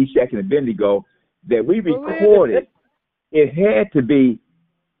Shadrach, Meshach, and Abednego that we recorded. It had to be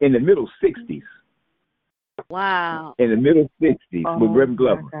in the middle 60s. Wow. In the middle 60s with Reverend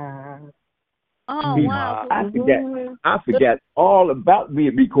Glover. Oh, wow. I forgot all about we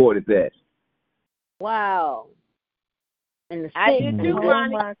recorded that. Wow. In the 60s. I did too,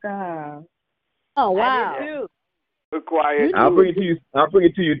 Ronnie. Oh, my God. Oh, wow. I did too. Required. I'll bring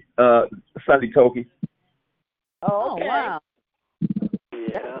it to you, Sunday Toki. Oh, okay. Wow.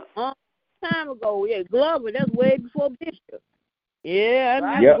 Yeah. Long time ago. Yeah, Glover, that's way before Bishop. Yeah, I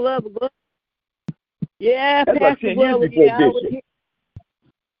remember Glover. Yeah, that's Pastor like 10 Glover. years before Bishop.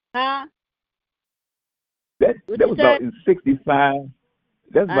 Huh? That was about in 65.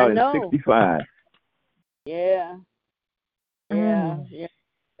 That's about in 65. Yeah. Yeah. Yeah.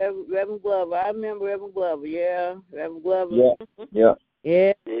 Reverend Glover. I remember Reverend Glover. Yeah. Reverend Glover. Yeah.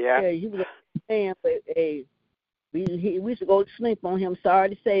 Yeah. He was a man, but hey, we used to go to sleep on him. Sorry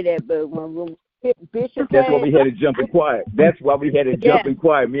to say that, but when Bishop That's why we had to jump in quiet. That's why we had to jump in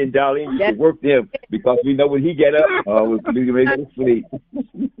quiet. Me and Darlene used to work them because we know when he get up, we can make him sleep.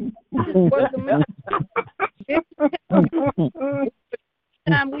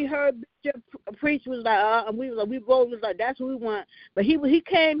 Time we heard Bishop preach was like, we both was like, that's what we want. But he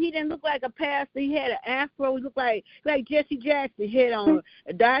came, he didn't look like a pastor. He had an afro. He looked like Jesse Jackson. He had on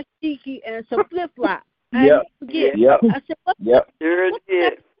a dashiki and some flip flops. I said, what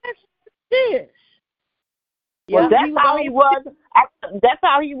this? Well, that's how he was. That's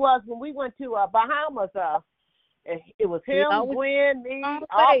how he was when we went to Bahamas. It was him, Gwen, me,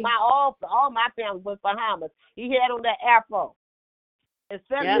 all my family was Bahamas. He had on that afro.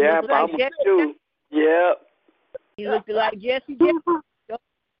 Bahamas too. Yeah. He looked like Jesse Jackson.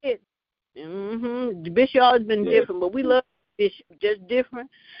 The Bishop always been different, but we love Bishop, just different.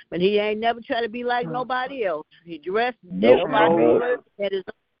 But he ain't never tried to be like nobody else. He dressed different. Had his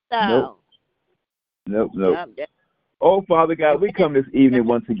own style. Nope. Oh, Father God, we come this evening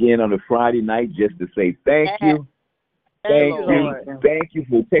once again on a Friday night just to say thank you. Thank you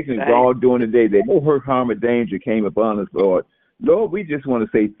for taking us all during the day. That no hurt, harm, or danger came upon us, Lord. Lord, we just want to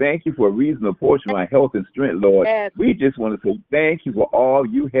say thank you for a reasonable portion of our health and strength, Lord. We just want to say thank you for all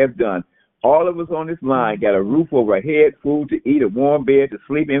you have done. All of us on this line got a roof over our head, food to eat, a warm bed to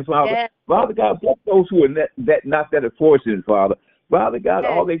sleep in, Father. Father God, bless those who are not that fortunate, Father. Father God,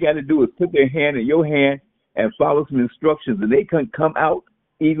 all they got to do is put their hand in your hand and follow some instructions, and they can come out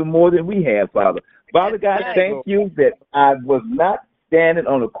even more than we have, Father. Father God, thank you that I was not standing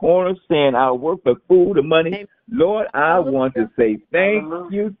on the corner saying I'll work for food or money. Lord, I want to say thank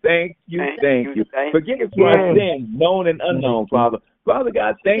you. Forgive us for our sins, known and unknown, Father. Father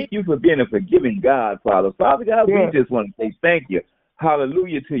God, thank you for being a forgiving God, Father. Father God, we just want to say thank you.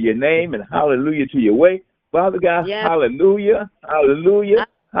 Hallelujah to your name and hallelujah to your way. Father God, hallelujah, hallelujah,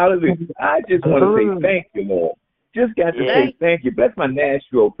 hallelujah. I just want to say thank you, Lord. Just got to say thank you. Bless my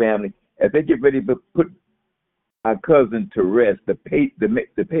Nashville family as they get ready to put our cousin to rest, the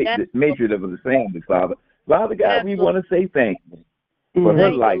matron of the family, Father. Father God, we want to say thank you for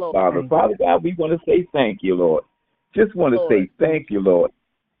her life, Father. Father God, we want to say thank you, Lord. Just want to say thank you, Lord.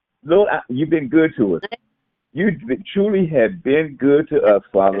 Lord, you've been good to us. You truly have been good to us,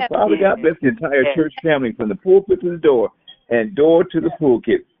 Father. Father God, bless the entire church family from the pulpit to the door and door to the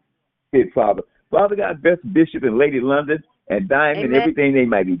pulpit, Father. Father God, bless Bishop and Lady London and Diamond, everything they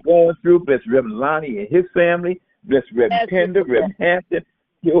might be going through. Bless Reverend Lonnie and his family. Bless Reverend Pender, Reverend Hampton.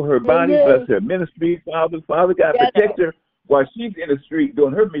 Heal her body. Bless her ministry, Father. Father God, protect her while she's in the street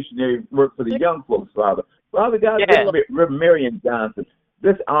doing her missionary work for the young folks, Father. Father God, bless Reverend Marion Johnson.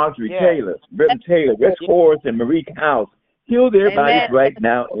 Bless Audrey Taylor, Reverend Taylor. Bless Horace and Marie House. Heal their bodies right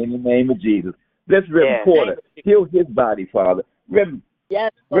now in the name of Jesus. Bless Reverend Porter. Heal his body, Father. Reverend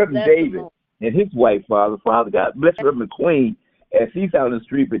David and his wife, Father. Father God, bless Reverend McQueen as he's out in the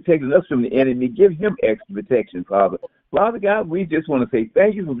street protecting us from the enemy. Give him extra protection, Father. Father God, we just want to say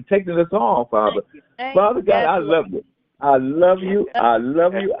thank you for protecting us all, Father. Father God, I love you. I love you. I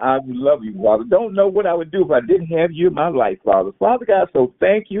love you. I love you, Father. Don't know what I would do if I didn't have you in my life, Father. Father God, so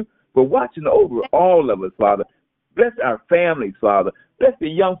thank you for watching over all of us, Father. Bless our families, Father. Bless the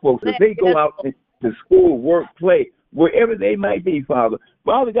young folks as they go out to school, work, play, wherever they might be, Father.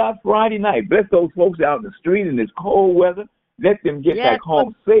 Father God, Friday night, bless those folks out in the street in this cold weather. Let them get back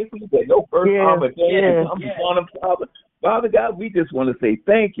home safely. That no first harm or danger comes upon them, Father. Father God, we just want to say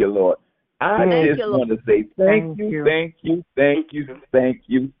thank you, Lord. I just want to say thank you, thank you, thank you, thank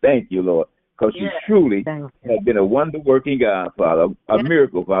you, thank you, Lord. Because you truly have been a wonder-working God, Father, a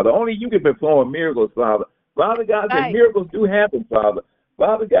miracle, Father. Only you can perform miracles, Father. Father God, the miracles do happen, Father.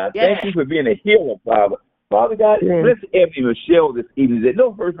 Father God, thank you for being a healer, Father. Father God, bless Ebony Michelle this evening, that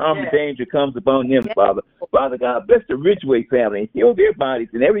no hurt, harm, or danger comes upon them, Father. Father God, bless the Ridgeway family and heal their bodies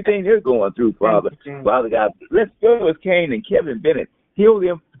and everything they're going through, Father. Father God, bless Phyllis Kane and Kevin Bennett. Heal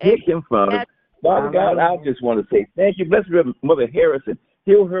them, take them from them. Father God, I just want to say thank you. Bless Mother Harrison.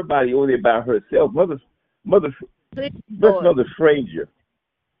 Heal her body over there by herself. Bless Mother Frazier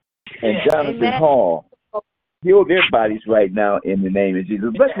and Jonathan Hall. Heal their bodies right now in the name of Jesus.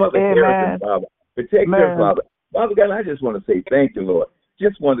 Bless Mother Harrison, Father. Protect her, Father. Father God, I just want to say thank you, Lord.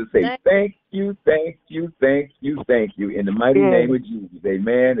 Just want to say thank you, thank you, thank you, thank you. In the mighty name of Jesus.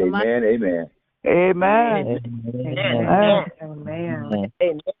 Amen, amen, amen. Amen. Amen.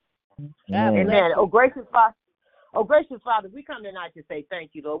 Amen. Oh, gracious Father, we come tonight to say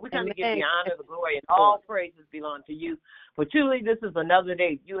thank you, Lord. We come to give you honor, the glory, and all praises belong to you. For truly, this is another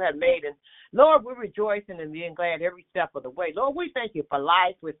day you have made. And, Lord, we're rejoicing and being glad every step of the way. Lord, we thank you for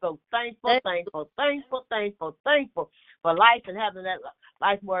life. We're so thankful for life and having that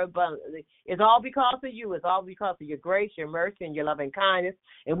life more abundantly. It's all because of you. It's all because of your grace, your mercy, and your loving kindness.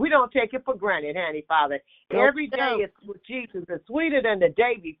 And we don't take it for granted, honey, Father. Every day is with Jesus is sweeter than the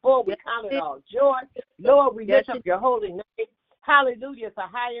day before. We count it all joy. Lord, we lift up your holy name. Hallelujah. It's the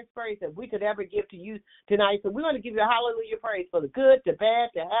highest praise that we could ever give to you tonight. So we're going to give you a hallelujah praise for the good, the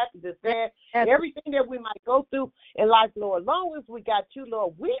bad, the happy, the sad, everything that we might go through in life, Lord. As long as we got you,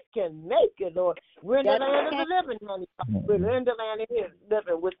 Lord, we can make it, Lord. We're in the land of the living, honey, Father. We're in the land of his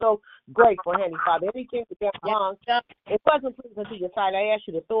living. We're so grateful, honey, Father. Anything that got wrong, it wasn't pleasing to your sight. I ask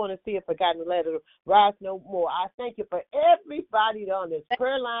you to throw in a sea of forgotten letter, rise no more. I thank you for everybody on this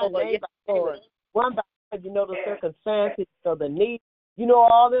prayer line, one by you know the circumstances, so the need. You know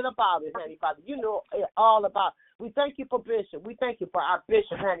all about it, honey, Father. You know all about. We thank you for Bishop. We thank you for our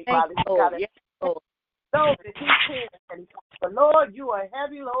Bishop, honey, Father. Lord, that he's caring, honey, Father. Lord, you are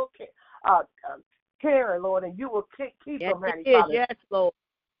heavy load care, Lord, and you will keep him, honey, Father. Yes, Lord.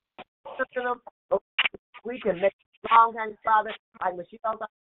 We can make it strong, honey, Father. Like Michelle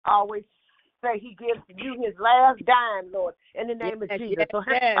always say, he gives you his last dime, Lord, in the name of Jesus.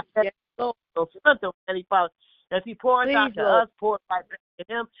 So, so strengthen him, honey, Father. As he pours out to us, pour it right back to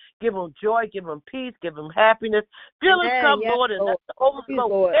him. Give him joy, give him peace, give him happiness. Fill his cup, Lord, and let the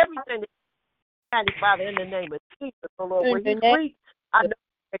overflow everything, honey, Father, in the name of Jesus. So, Lord, when he's weak, I know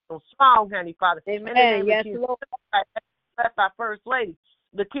he makes him strong, honey, Father. Amen. Yes, Lord. Bless our First Lady,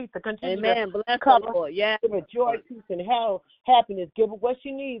 Lakeitha, continue to cover her. Give her joy, peace, and happiness. Give her what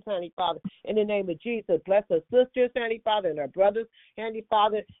she needs, honey, Father. In the name of Jesus, bless her sisters, honey, Father, and her brothers, honey,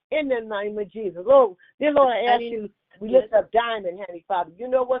 Father. In the name of Jesus, Lord, dear Lord, I ask you. We lift up Diamond, honey, Father. You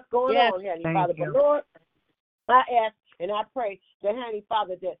know what's going on, honey, Father. But Lord, I ask and I pray that, honey,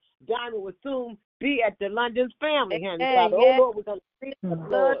 Father, that Diamond will soon be at the London's family, honey, Father. Oh, Lord, we're going to speak the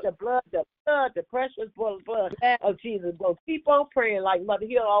blood, the precious blood of Jesus. We'll keep on praying like Mother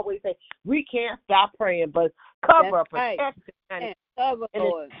Hill always say. We can't stop praying, but cover, protect, honey. Cover,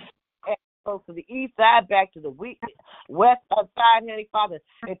 Lord. Goes to the east side, back to the west side, honey, Father,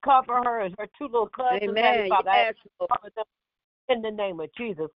 and cover her and her two little cousins, honey, Father. Yes, cover them in the name of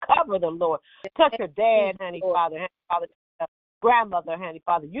Jesus. Cover them, Lord. Touch her dad, honey, Father, grandmother, honey,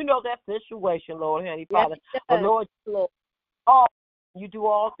 Father. You know that situation, Lord, honey, Father. But Lord, you do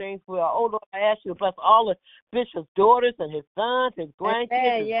all things well. Oh, Lord, I ask you to bless all the bishop's daughters and his sons, his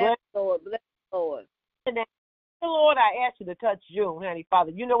grandkids, yes, Lord. Bless Lord. Lord, I ask you to touch June, honey, Father.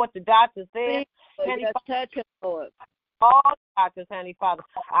 You know what the doctor said? Honey, touch her, Lord. All doctors, honey, Father.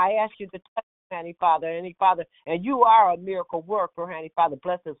 I ask you to touch honey, Father, and you are a miracle worker, honey, Father.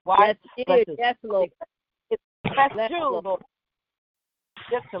 Bless his wife. Yes, Lord. Bless June, Lord.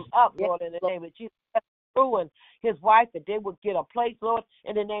 Lift him up, Lord, in the name of Jesus. Through and his wife, that they would get a place, Lord,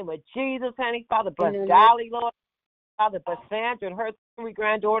 in the name of Jesus, honey, Father. Bless Dolly, Lord. Father, bless Sandra and her 3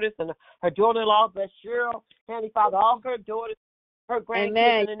 granddaughters and her daughter-in-law, bless Cheryl, honey, Father, all her daughters, her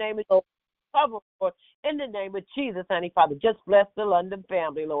grandkids, in the name of Jesus. Cover, Lord, in the name of Jesus, honey, Father. Just bless the London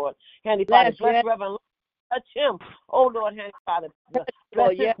family, Lord. Honey, Father, bless Reverend, touch him. Oh, Lord, honey, Father. Bless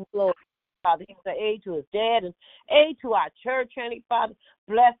him, Lord. Father, he's an aid to his dad and aid to our church, honey, Father.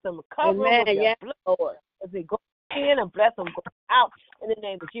 Bless him, cover him with your blood, Lord, as he goes in and bless him go out in the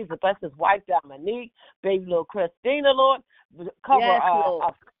name of Jesus. Bless his wife, Dominique, baby little Christina, Lord. Cover her,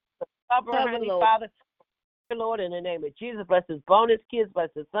 honey, Lord. Father. Lord, in the name of Jesus, bless his bonus kids, bless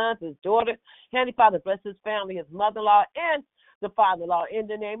his sons, his daughter, honey, Father, bless his family, his mother-in-law, and the father-in-law, in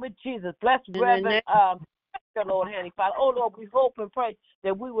the name of Jesus. Bless Reverend, Lord, honey, Father. Oh, Lord, we hope and pray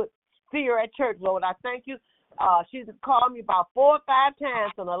that we would see her at church, Lord. I thank you. She's called me about 4 or 5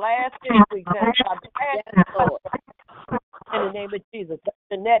 times in the last 6 weeks, honey, Father. In the name of Jesus, bless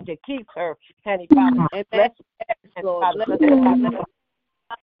Jeanette that keeps her, honey, Father. Bless Lord.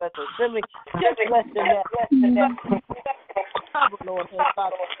 Bless assembly. Just bless Jeanette. Cover, Lord, honey,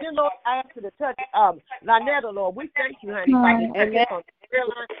 Father. Then, Lord, I ask you to touch Lynetta, Lord. We thank you, honey, Father.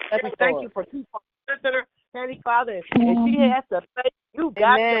 We thank you for keeping her, honey, Father. If she has to faith, you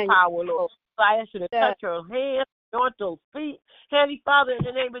got the power, Lord. So I ask you to touch her hands, joint those feet. Honey, Father, in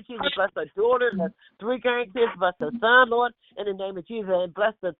the name of Jesus, bless her daughter, bless 3 grandkids, bless her son, Lord, in the name of Jesus, and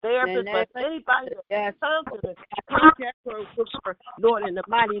bless the therapist, bless anybody that comes to contact her with her, Lord, in the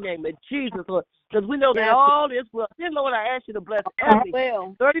mighty name of Jesus, Lord, because we know that all is well. Then, Lord, I ask you to bless every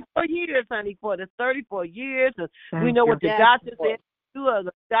 34 years, honey, for the 34 years, and we know what the doctor said. You are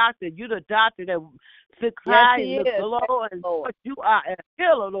the doctor. You're the doctor that sits high and looks low, and Lord, you are a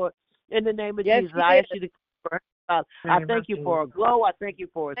healer, Lord. In the name of Jesus, I ask you to cover her. I thank you for a glow. I thank you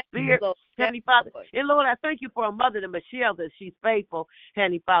for a spirit, Heavenly Father. And Lord, I thank you for a mother, to Michelle, that she's faithful,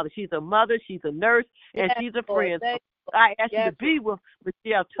 Heavenly Father. She's a mother, she's a nurse, and she's a friend. So I ask you to be with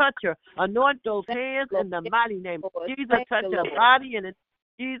Michelle. Touch her. Anoint those hands in the mighty name of Jesus. Touch her body in the name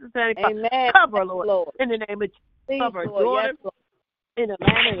of Jesus, Heavenly Father. Cover her, Lord, in the name of Jesus. Cover her daughter in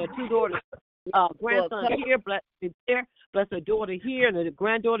Atlanta and her 2 daughters. Grandson here, bless her daughter here, and the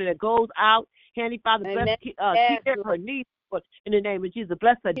granddaughter that goes out. Handy Father, bless keep her niece in the name of Jesus.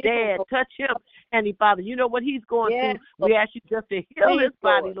 Bless her dad, touch him, Handy Father. You know what he's going through. We ask you just to heal his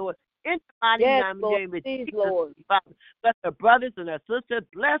body, Lord. In the mighty name of Jesus, Father. Bless her brothers and her sisters.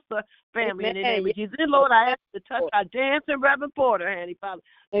 Bless her family in the name of Jesus. And Lord, I ask you to touch our dancing Reverend Porter, Handy Father.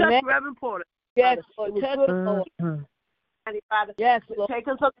 Touch Reverend Porter. Yes, Lord. Touch Lord. Honey Father, Lord. Take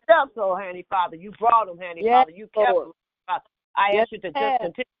him some steps, oh, Honey Father. You brought him, Honey Father. You kept him, Father. I ask you to just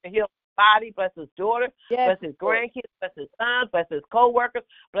continue to heal his body, bless his daughter, bless his grandkids, bless his sons, bless his co-workers,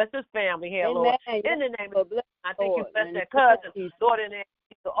 bless his family here, Lord. In the name of Jesus, I thank you, bless their cousins, Lord, in the name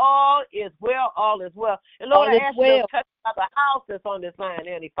of Jesus. All is well, all is well. And Lord, I ask you to touch the house that's on this line,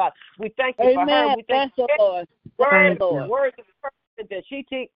 Honey Father. We thank you for her. We thank you for the words that she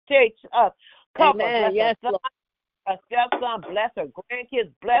teach us. Cover, bless her. Her stepson, bless her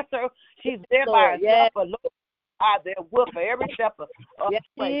grandkids, bless her. She's there by herself, but Lord, are there with her every step of the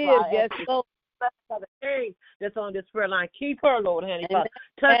way. Lord. Bless her, the king that's on this prayer line. Keep her, Lord, honey, Father.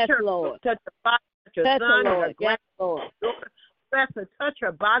 Touch her, Lord. Touch her body, touch her son, her grandchildren. Bless her, touch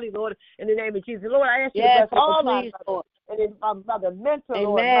her body, Lord, in the name of Jesus. Lord, I ask you to bless all our mothers. And then Mother Mentor,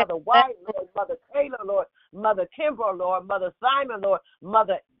 Lord, Mother White, Lord, Mother Taylor, Lord, Mother Kimber, Lord, Mother Simon, Lord,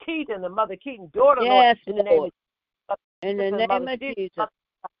 Mother Keaton, and Mother Keaton's daughter, Lord, in the name of Jesus. In the name of Jesus.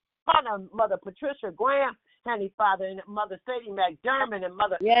 Mother Patricia Graham, Honey Father, and Mother Sadie McDermott, and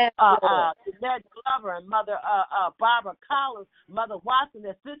Mother Jeanette Glover, and Mother Barbara Collins, Mother Watson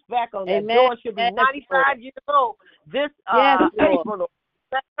that sits back on that door. She'll be 95 years old this April, Lord.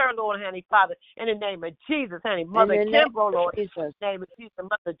 Bless her, Lord, honey, Father, in the name of Jesus, honey. Mother Kimbrough, Lord, in the name of Jesus.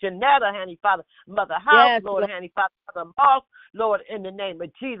 Mother Janetta, honey, Father. Mother House, Lord, honey, Father. Mother Moss, Lord, in the name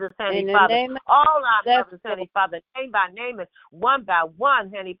of Jesus, honey, Father. All our mothers, honey, Father, name by name and one by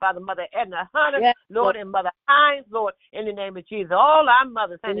one, honey, Father. Mother Edna Hunter, Lord, and Mother Hines, Lord, in the name of Jesus. All our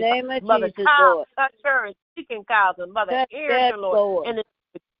mothers, honey, Mother Kyle, touch her, and Deacon Kyles, and Mother Erin, Lord, in the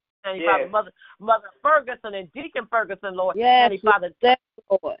Honey, Father, Mother Ferguson and Deacon Ferguson, Lord. Honey, Father,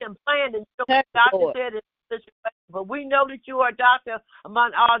 and planned and doctor said it, but we know that you are a doctor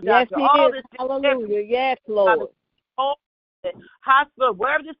among all doctors. All this hallelujah. Yes, Lord. All the hospital,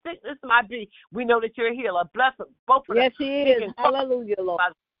 wherever the sickness might be, we know that you're a healer. Bless them, both of them. Yes, He is. Hallelujah, Lord.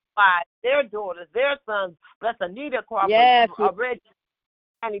 Their daughters, their sons. Bless Anita Crawford. Yes, Reggie.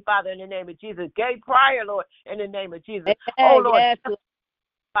 Honey, Father, in the name of Jesus. Gay Pryor, Lord, in the name of Jesus. Oh, Lord. Yes,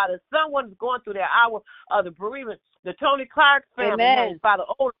 Father, someone's going through their hour of the bereavement. The Tony Clark family, Amen. Father,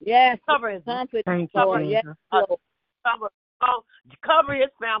 cover his cover his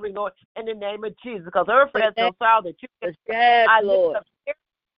family, Lord, in the name of Jesus, because her friends don't sorrow that you can. Lord.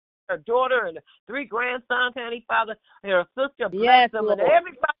 Her daughter and 3 grandsons, honey, Father, and her sister, bless them, and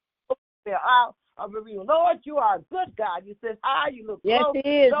everybody they're out of bereavement. Lord, you are a good God. You said, you look yes, close. He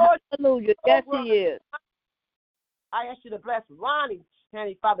is. Lord, hallelujah. Yes, He is. I ask you to bless Ronnie.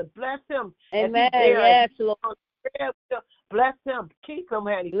 Honey, Father, bless him. Amen. Yes, Lord. Bless him. Keep him,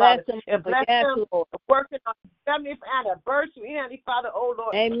 honey, bless Father. Him. And bless him Lord. working on the 70th anniversary, honey, Father, oh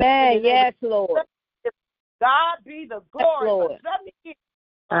Lord. Amen. Yes, Lord. God be the glory. Lord.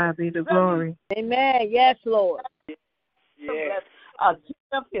 God be the glory. Amen. Yes, Lord. Yes.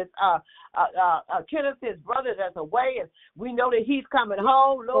 Kenneth, his brother, that's away, and we know that he's coming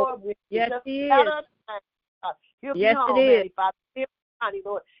home, Lord. Yes, he is. He'll be home, honey, Father.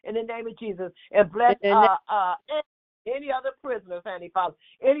 Lord, in the name of Jesus, and bless any other prisoners, honey, Father.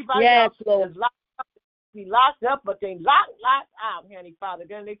 Anybody else that's locked up, be locked up, but they locked out, honey, Father.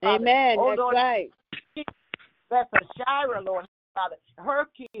 Amen. Oh, that's Lord, right. bless her Shira, Lord, Father. Her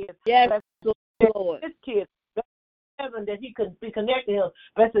kids, yes, bless Lord. His kids, heaven that he could be connected to him.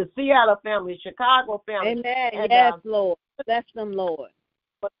 Bless his Seattle family, Chicago family. Amen. And, yes, Lord. Bless them, Lord.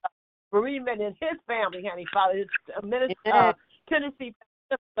 Bereavement in his family, honey, Father. His Tennessee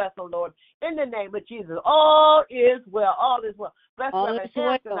vessel, Lord, in the name of Jesus. All is well. All is well. Bless Reverend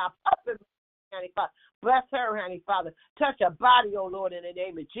Hampton, our puppet, honey, Father. Bless her, honey, Father. Touch her body, oh Lord, in the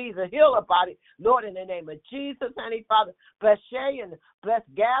name of Jesus. Heal her body, Lord, in the name of Jesus, honey, Father. Bless Shay and bless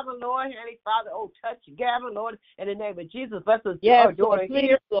Gavin, Lord, honey, Father. Oh, touch Gavin, Lord, in the name of Jesus. Bless her daughter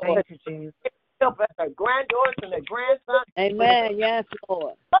here. Lord. Bless her granddaughters and her grandson. Amen. Yes,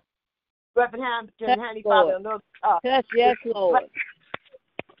 Lord. Reverend Hampton, honey, Father. Yes, Lord.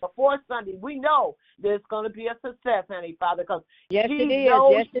 Before Sunday, we know there's going to be a success, honey, Father, because yes, it is.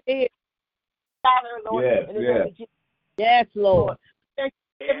 Yes, it is. Father, Lord, yes, Lord.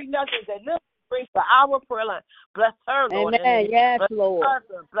 Every nothing that little brings for our prayer line. Bless her, Lord. Amen. Yes, bless Lord. Her,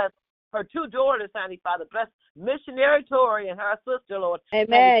 bless her 2 daughters, honey, Father. Bless missionary Tori and her sister, Lord.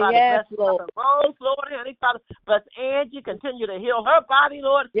 Amen. Honey, yes, bless Lord. Rose, Lord, honey, Father. Bless Angie. Continue to heal her body,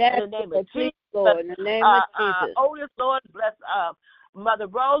 Lord. Yes, in the name of Jesus. Lord. In the name of Jesus. Otis, Lord. Bless Mother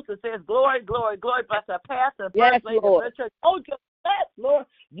Rose that says, glory, glory, glory. Bless her pastor. Yes, Lord. Oh, just bless, Lord.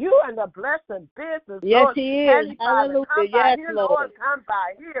 You and the blessing business, yes, Lord. He is. Hallelujah. Come yes, by here, Lord. Come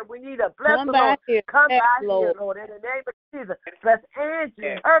by here. We need a blessing, Come by Lord. Here. Come yes, by Lord. here, Lord, in the name of Jesus. Bless Angie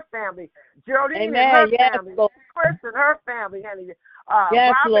and her family. Geraldine Amen. and her yes, family. Lord. Chris and her family, honey.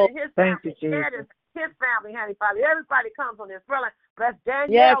 yes, Robert Lord. and his Thank family. you, Jesus. His family, honey, Father. Everybody comes on this prayer line. Bless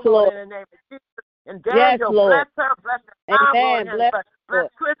Danielle, yes, Lord, Lord. in the name of Jesus. And Daniel, yes, bless her, bless her. Amen. Lord, bless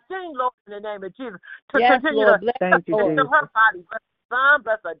Christine, Lord, in the name of Jesus. To yes, continue Lord. to Thank you, her body. Bless her son,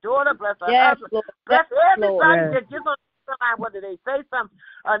 bless her daughter, bless her yes, husband. Lord. Bless everybody Lord. that gets on the line, whether they say something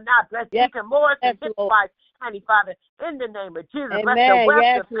or not. Bless yes, Deacon Morris and his Lord. wife, honey, Father, in the name of Jesus. Amen. Bless the Webster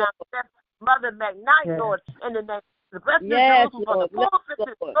yes, family. Bless Mother McKnight, Lord, in the name of Jesus. Bless yes, Jerusalem from the Lord. pulpit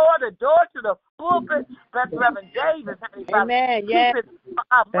to the door to the pulpit. Bless Reverend Davis, honey, Father. Amen. Keep yes. his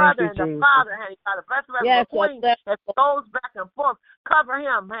mother and the Jesus. father, honey, Father. Bless Reverend yes, McQueen yes, that goes back and forth. Cover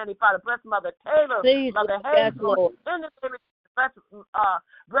him, honey, Father. Bless Mother Taylor, Please, Mother yes, Hayes, Lord. in the name of Jesus. Bless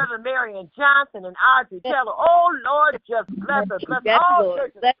Reverend Marion Johnson and Audrey Taylor. Oh, Lord, just bless us. Bless yes, all Lord.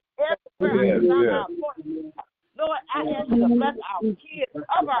 churches. Yes. Lord, I ask you to bless our kids,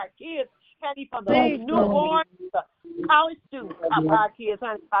 cover our kids Honey, for the newborn, the college students, cover our kids,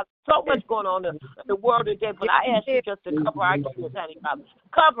 honey, Father. So much going on in the world today, but I ask you just to cover our kids, honey, Father.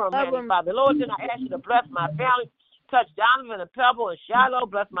 Cover them, honey, Father. Lord, then I ask you to bless my family. Touch Donovan and Pebble and Shiloh.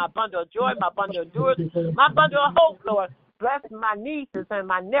 Bless my bundle of joy, my bundle of endurance, my bundle of hope, Lord. Bless my nieces and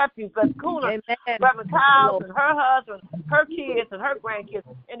my nephews. Bless Kuna, Reverend Kyles and her husband, her kids and her grandkids.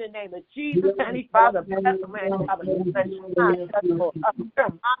 In the name of Jesus, Heavenly Father, bless them, Heavenly Father.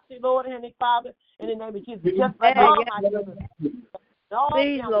 Lord, Heavenly Father, in the name of Jesus. Just like all my children.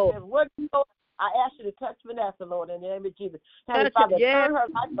 Please, Lord. I ask you to touch Vanessa, Lord, in the name of Jesus. Heavenly Father, turn her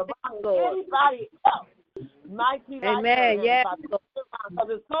life around with anybody else. Mighty Amen. Yes, Lord. Because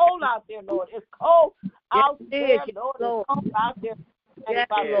it's cold out there, Lord. It's cold out there, Lord. It's cold out there. Yes,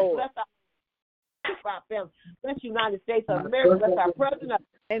 Lord. Bless our family. Bless the United States of America. Bless our president.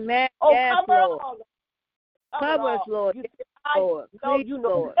 Amen. Oh, yes, cover Lord. us, Cover us, Lord. You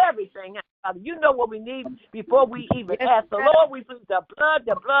know everything. Father. You know what we need before we even ask. So, Lord, we plead the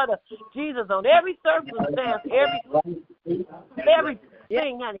blood of Jesus on every circumstance,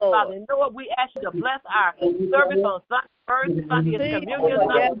 everything, honey, Father. And Lord, we ask you to bless our service on Sunday is communion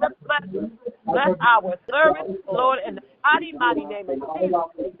Sunday. Bless our service, Lord, in the mighty name of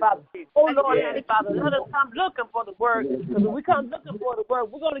Jesus, Father. Oh, Lord, honey, Father, let us come looking for the word. Because when we come looking for the word,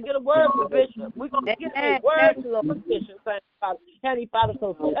 we're going to get a word from Bishop. We're going to get a word from Bishop, Father. Honey, Father,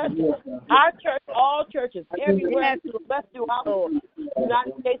 so touch our church, all churches, everywhere, bless throughout the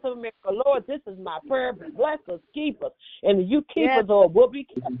United States of America. Lord, this is my prayer. Bless us, keep us. And you keep us, Lord, we'll be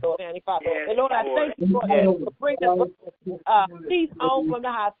kept, Lord, honey, Father. And Lord, I thank you for bringing peace home from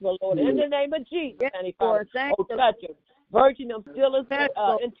the hospital, Lord. In the name of Jesus, honey, Father. Oh, touch her. Virgin of still is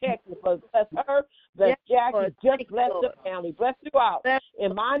in Texas. Bless her. Bless Jackie. Just bless the family. Bless throughout.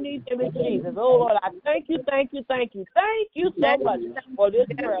 In my name of Jesus. Oh, Lord, I thank you so much for this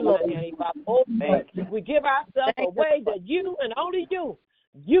prayer, Lord, honey, Father. Oh, we give ourselves away that you and only you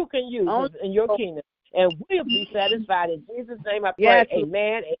can use in your kingdom. And we'll be satisfied. In Jesus' name I pray.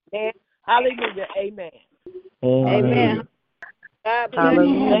 Amen. Amen. Hallelujah. Amen. Amen. God bless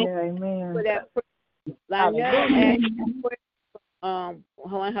you. Amen. For that prayer. Lynette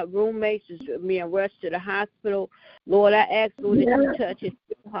her roommates is being rushed to the hospital. Lord, I ask, Lord, that you touch it,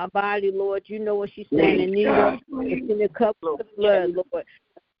 her body, Lord. You know what she's standing in need of. It's in the cup of blood, Lord.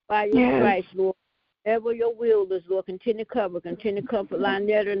 By your stripes, Lord. Whatever your will is, Lord, continue to cover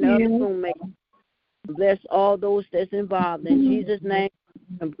Lynette and the other roommates. Bless all those that's involved. In Jesus' name,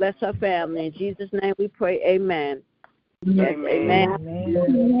 and bless her family. In Jesus' name we pray, amen. Yes, amen.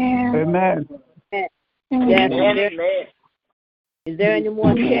 Amen. Yes, amen. Is there any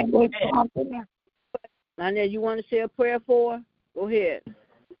more check? Lynette, you want to say a prayer for her? Go ahead.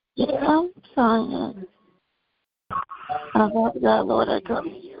 Yeah, I'm sorry. God, Lord, I come to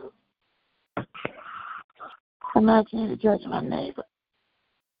you. I'm asking you to judge my neighbor.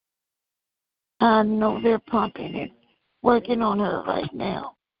 I know they're pumping it, working on her right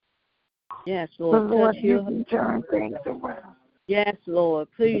now. Yes, Lord. But Lord, you can turn things around. Yes, Lord.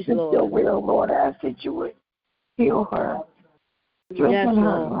 Please, Lord. Your will, Lord, I ask that you would heal her. Strengthen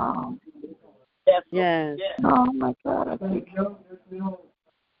her, Mom. Yes. Oh, my God, I thank you.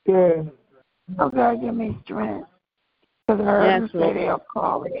 Yes. Oh, God, give me strength. Because I heard them say they'll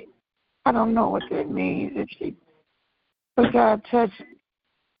call it. I don't know what that means. But God, touch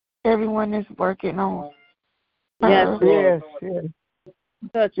everyone that's working on her. Yes.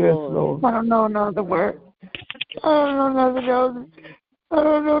 Touch, Lord. I don't know another word. I don't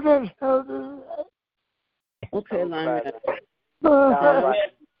know nothing. Okay, Lynette.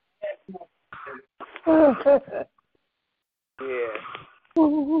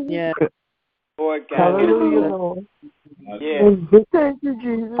 Yeah. Boy, God. Hallelujah, Lord. Yeah. Thank you,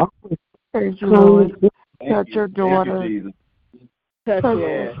 Jesus. Thank you, Lord. Touch your daughter. Touch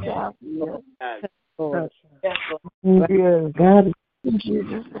her. Yes, God. In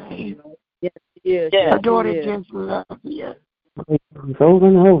Jesus' name. Yes. Her daughter just loves you. Over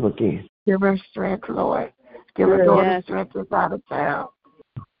and over again. Give her strength, Lord. Give her daughter strength that's out of town.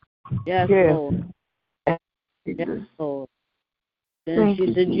 Yes, Lord. Yes, Lord. Then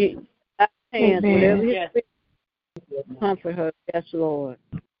she's a G. Hands, whatever his spirit, comfort her. Yes, Lord.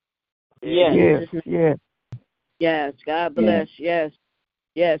 Yes. Yes. God bless. Yes.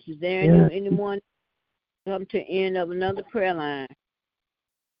 Is there anyone come to the end of another prayer line?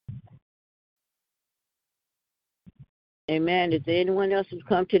 Amen. Is there anyone else who's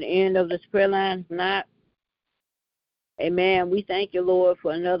come to the end of this prayer line? If not, amen. We thank you, Lord,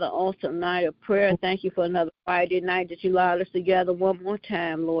 for another awesome night of prayer. Thank you for another Friday night that you allowed us together one more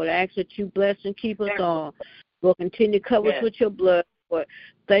time, Lord. I ask that you bless and keep us all. Lord, continue to cover us with your blood, Lord.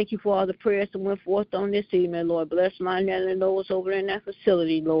 thank you for all the prayers that went forth on this evening, Lord. Bless my and those over in that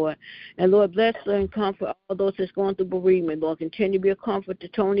facility, Lord. And, Lord, bless and comfort all those that's going through bereavement, Lord. Continue to be a comfort to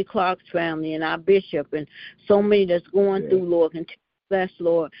Tony Clark's family and our bishop and so many that's going through, Lord. Continue to bless,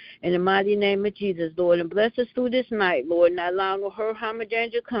 Lord, in the mighty name of Jesus, Lord. And bless us through this night, Lord, and allow no hurt, harm, or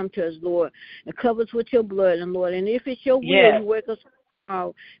danger come to us, Lord. And cover us with your blood, and Lord. And if it's your will, you wake us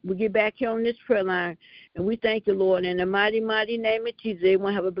up. We get back here on this prayer line, and we thank you, Lord. In the mighty, mighty name of Jesus,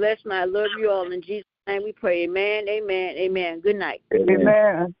 everyone have a blessed night. I love you all. In Jesus' name we pray. Amen, amen, amen. Good night.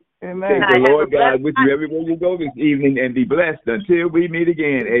 Amen. Amen. Take the Lord God with you everywhere you go this evening, and be blessed until we meet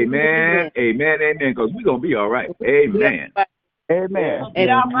again. Amen, amen, amen, because we're going to be all right. Amen. Amen.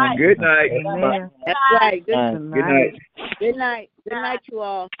 Amen. Good night. Amen. That's right. Good night. Good night. Good night. Good night, you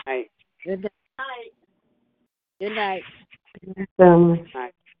all. Good night. Good night. Good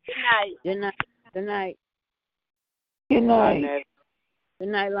night. Good night. Good night. Good night. Good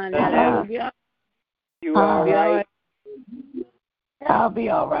night, Lynette. You all right? I'll be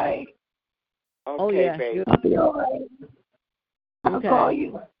all right. Okay, Oh, yeah. baby. I'll be all right. I'll call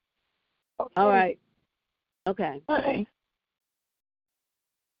you. Okay. All right. Okay. Bye.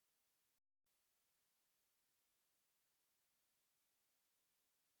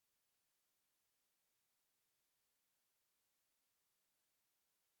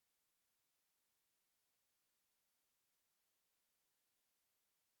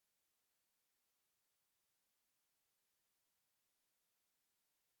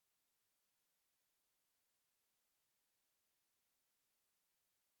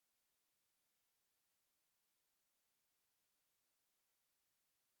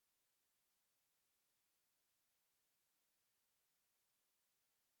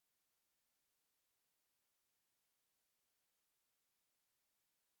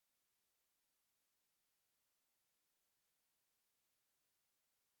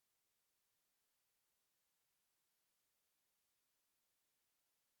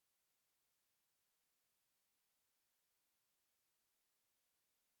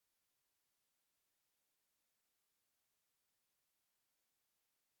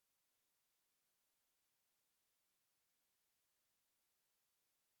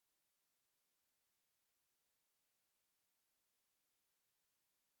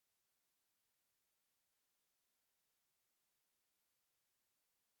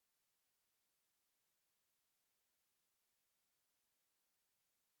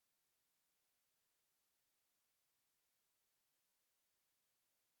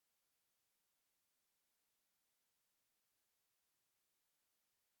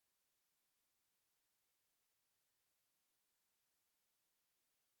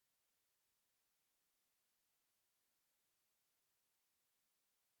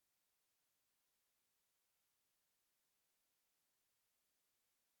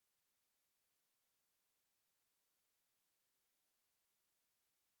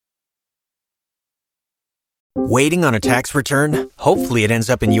 Waiting on a tax return? Hopefully it ends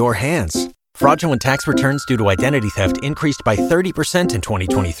up in your hands. Fraudulent tax returns due to identity theft increased by 30% in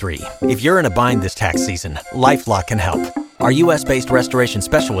 2023. If you're in a bind this tax season, LifeLock can help. Our U.S.-based restoration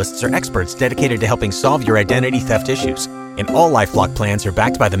specialists are experts dedicated to helping solve your identity theft issues. And all LifeLock plans are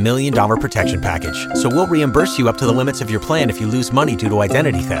backed by the $1 Million Protection Package. So we'll reimburse you up to the limits of your plan if you lose money due to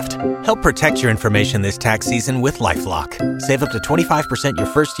identity theft. Help protect your information this tax season with LifeLock. Save up to 25% your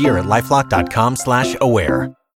first year at LifeLock.com/aware.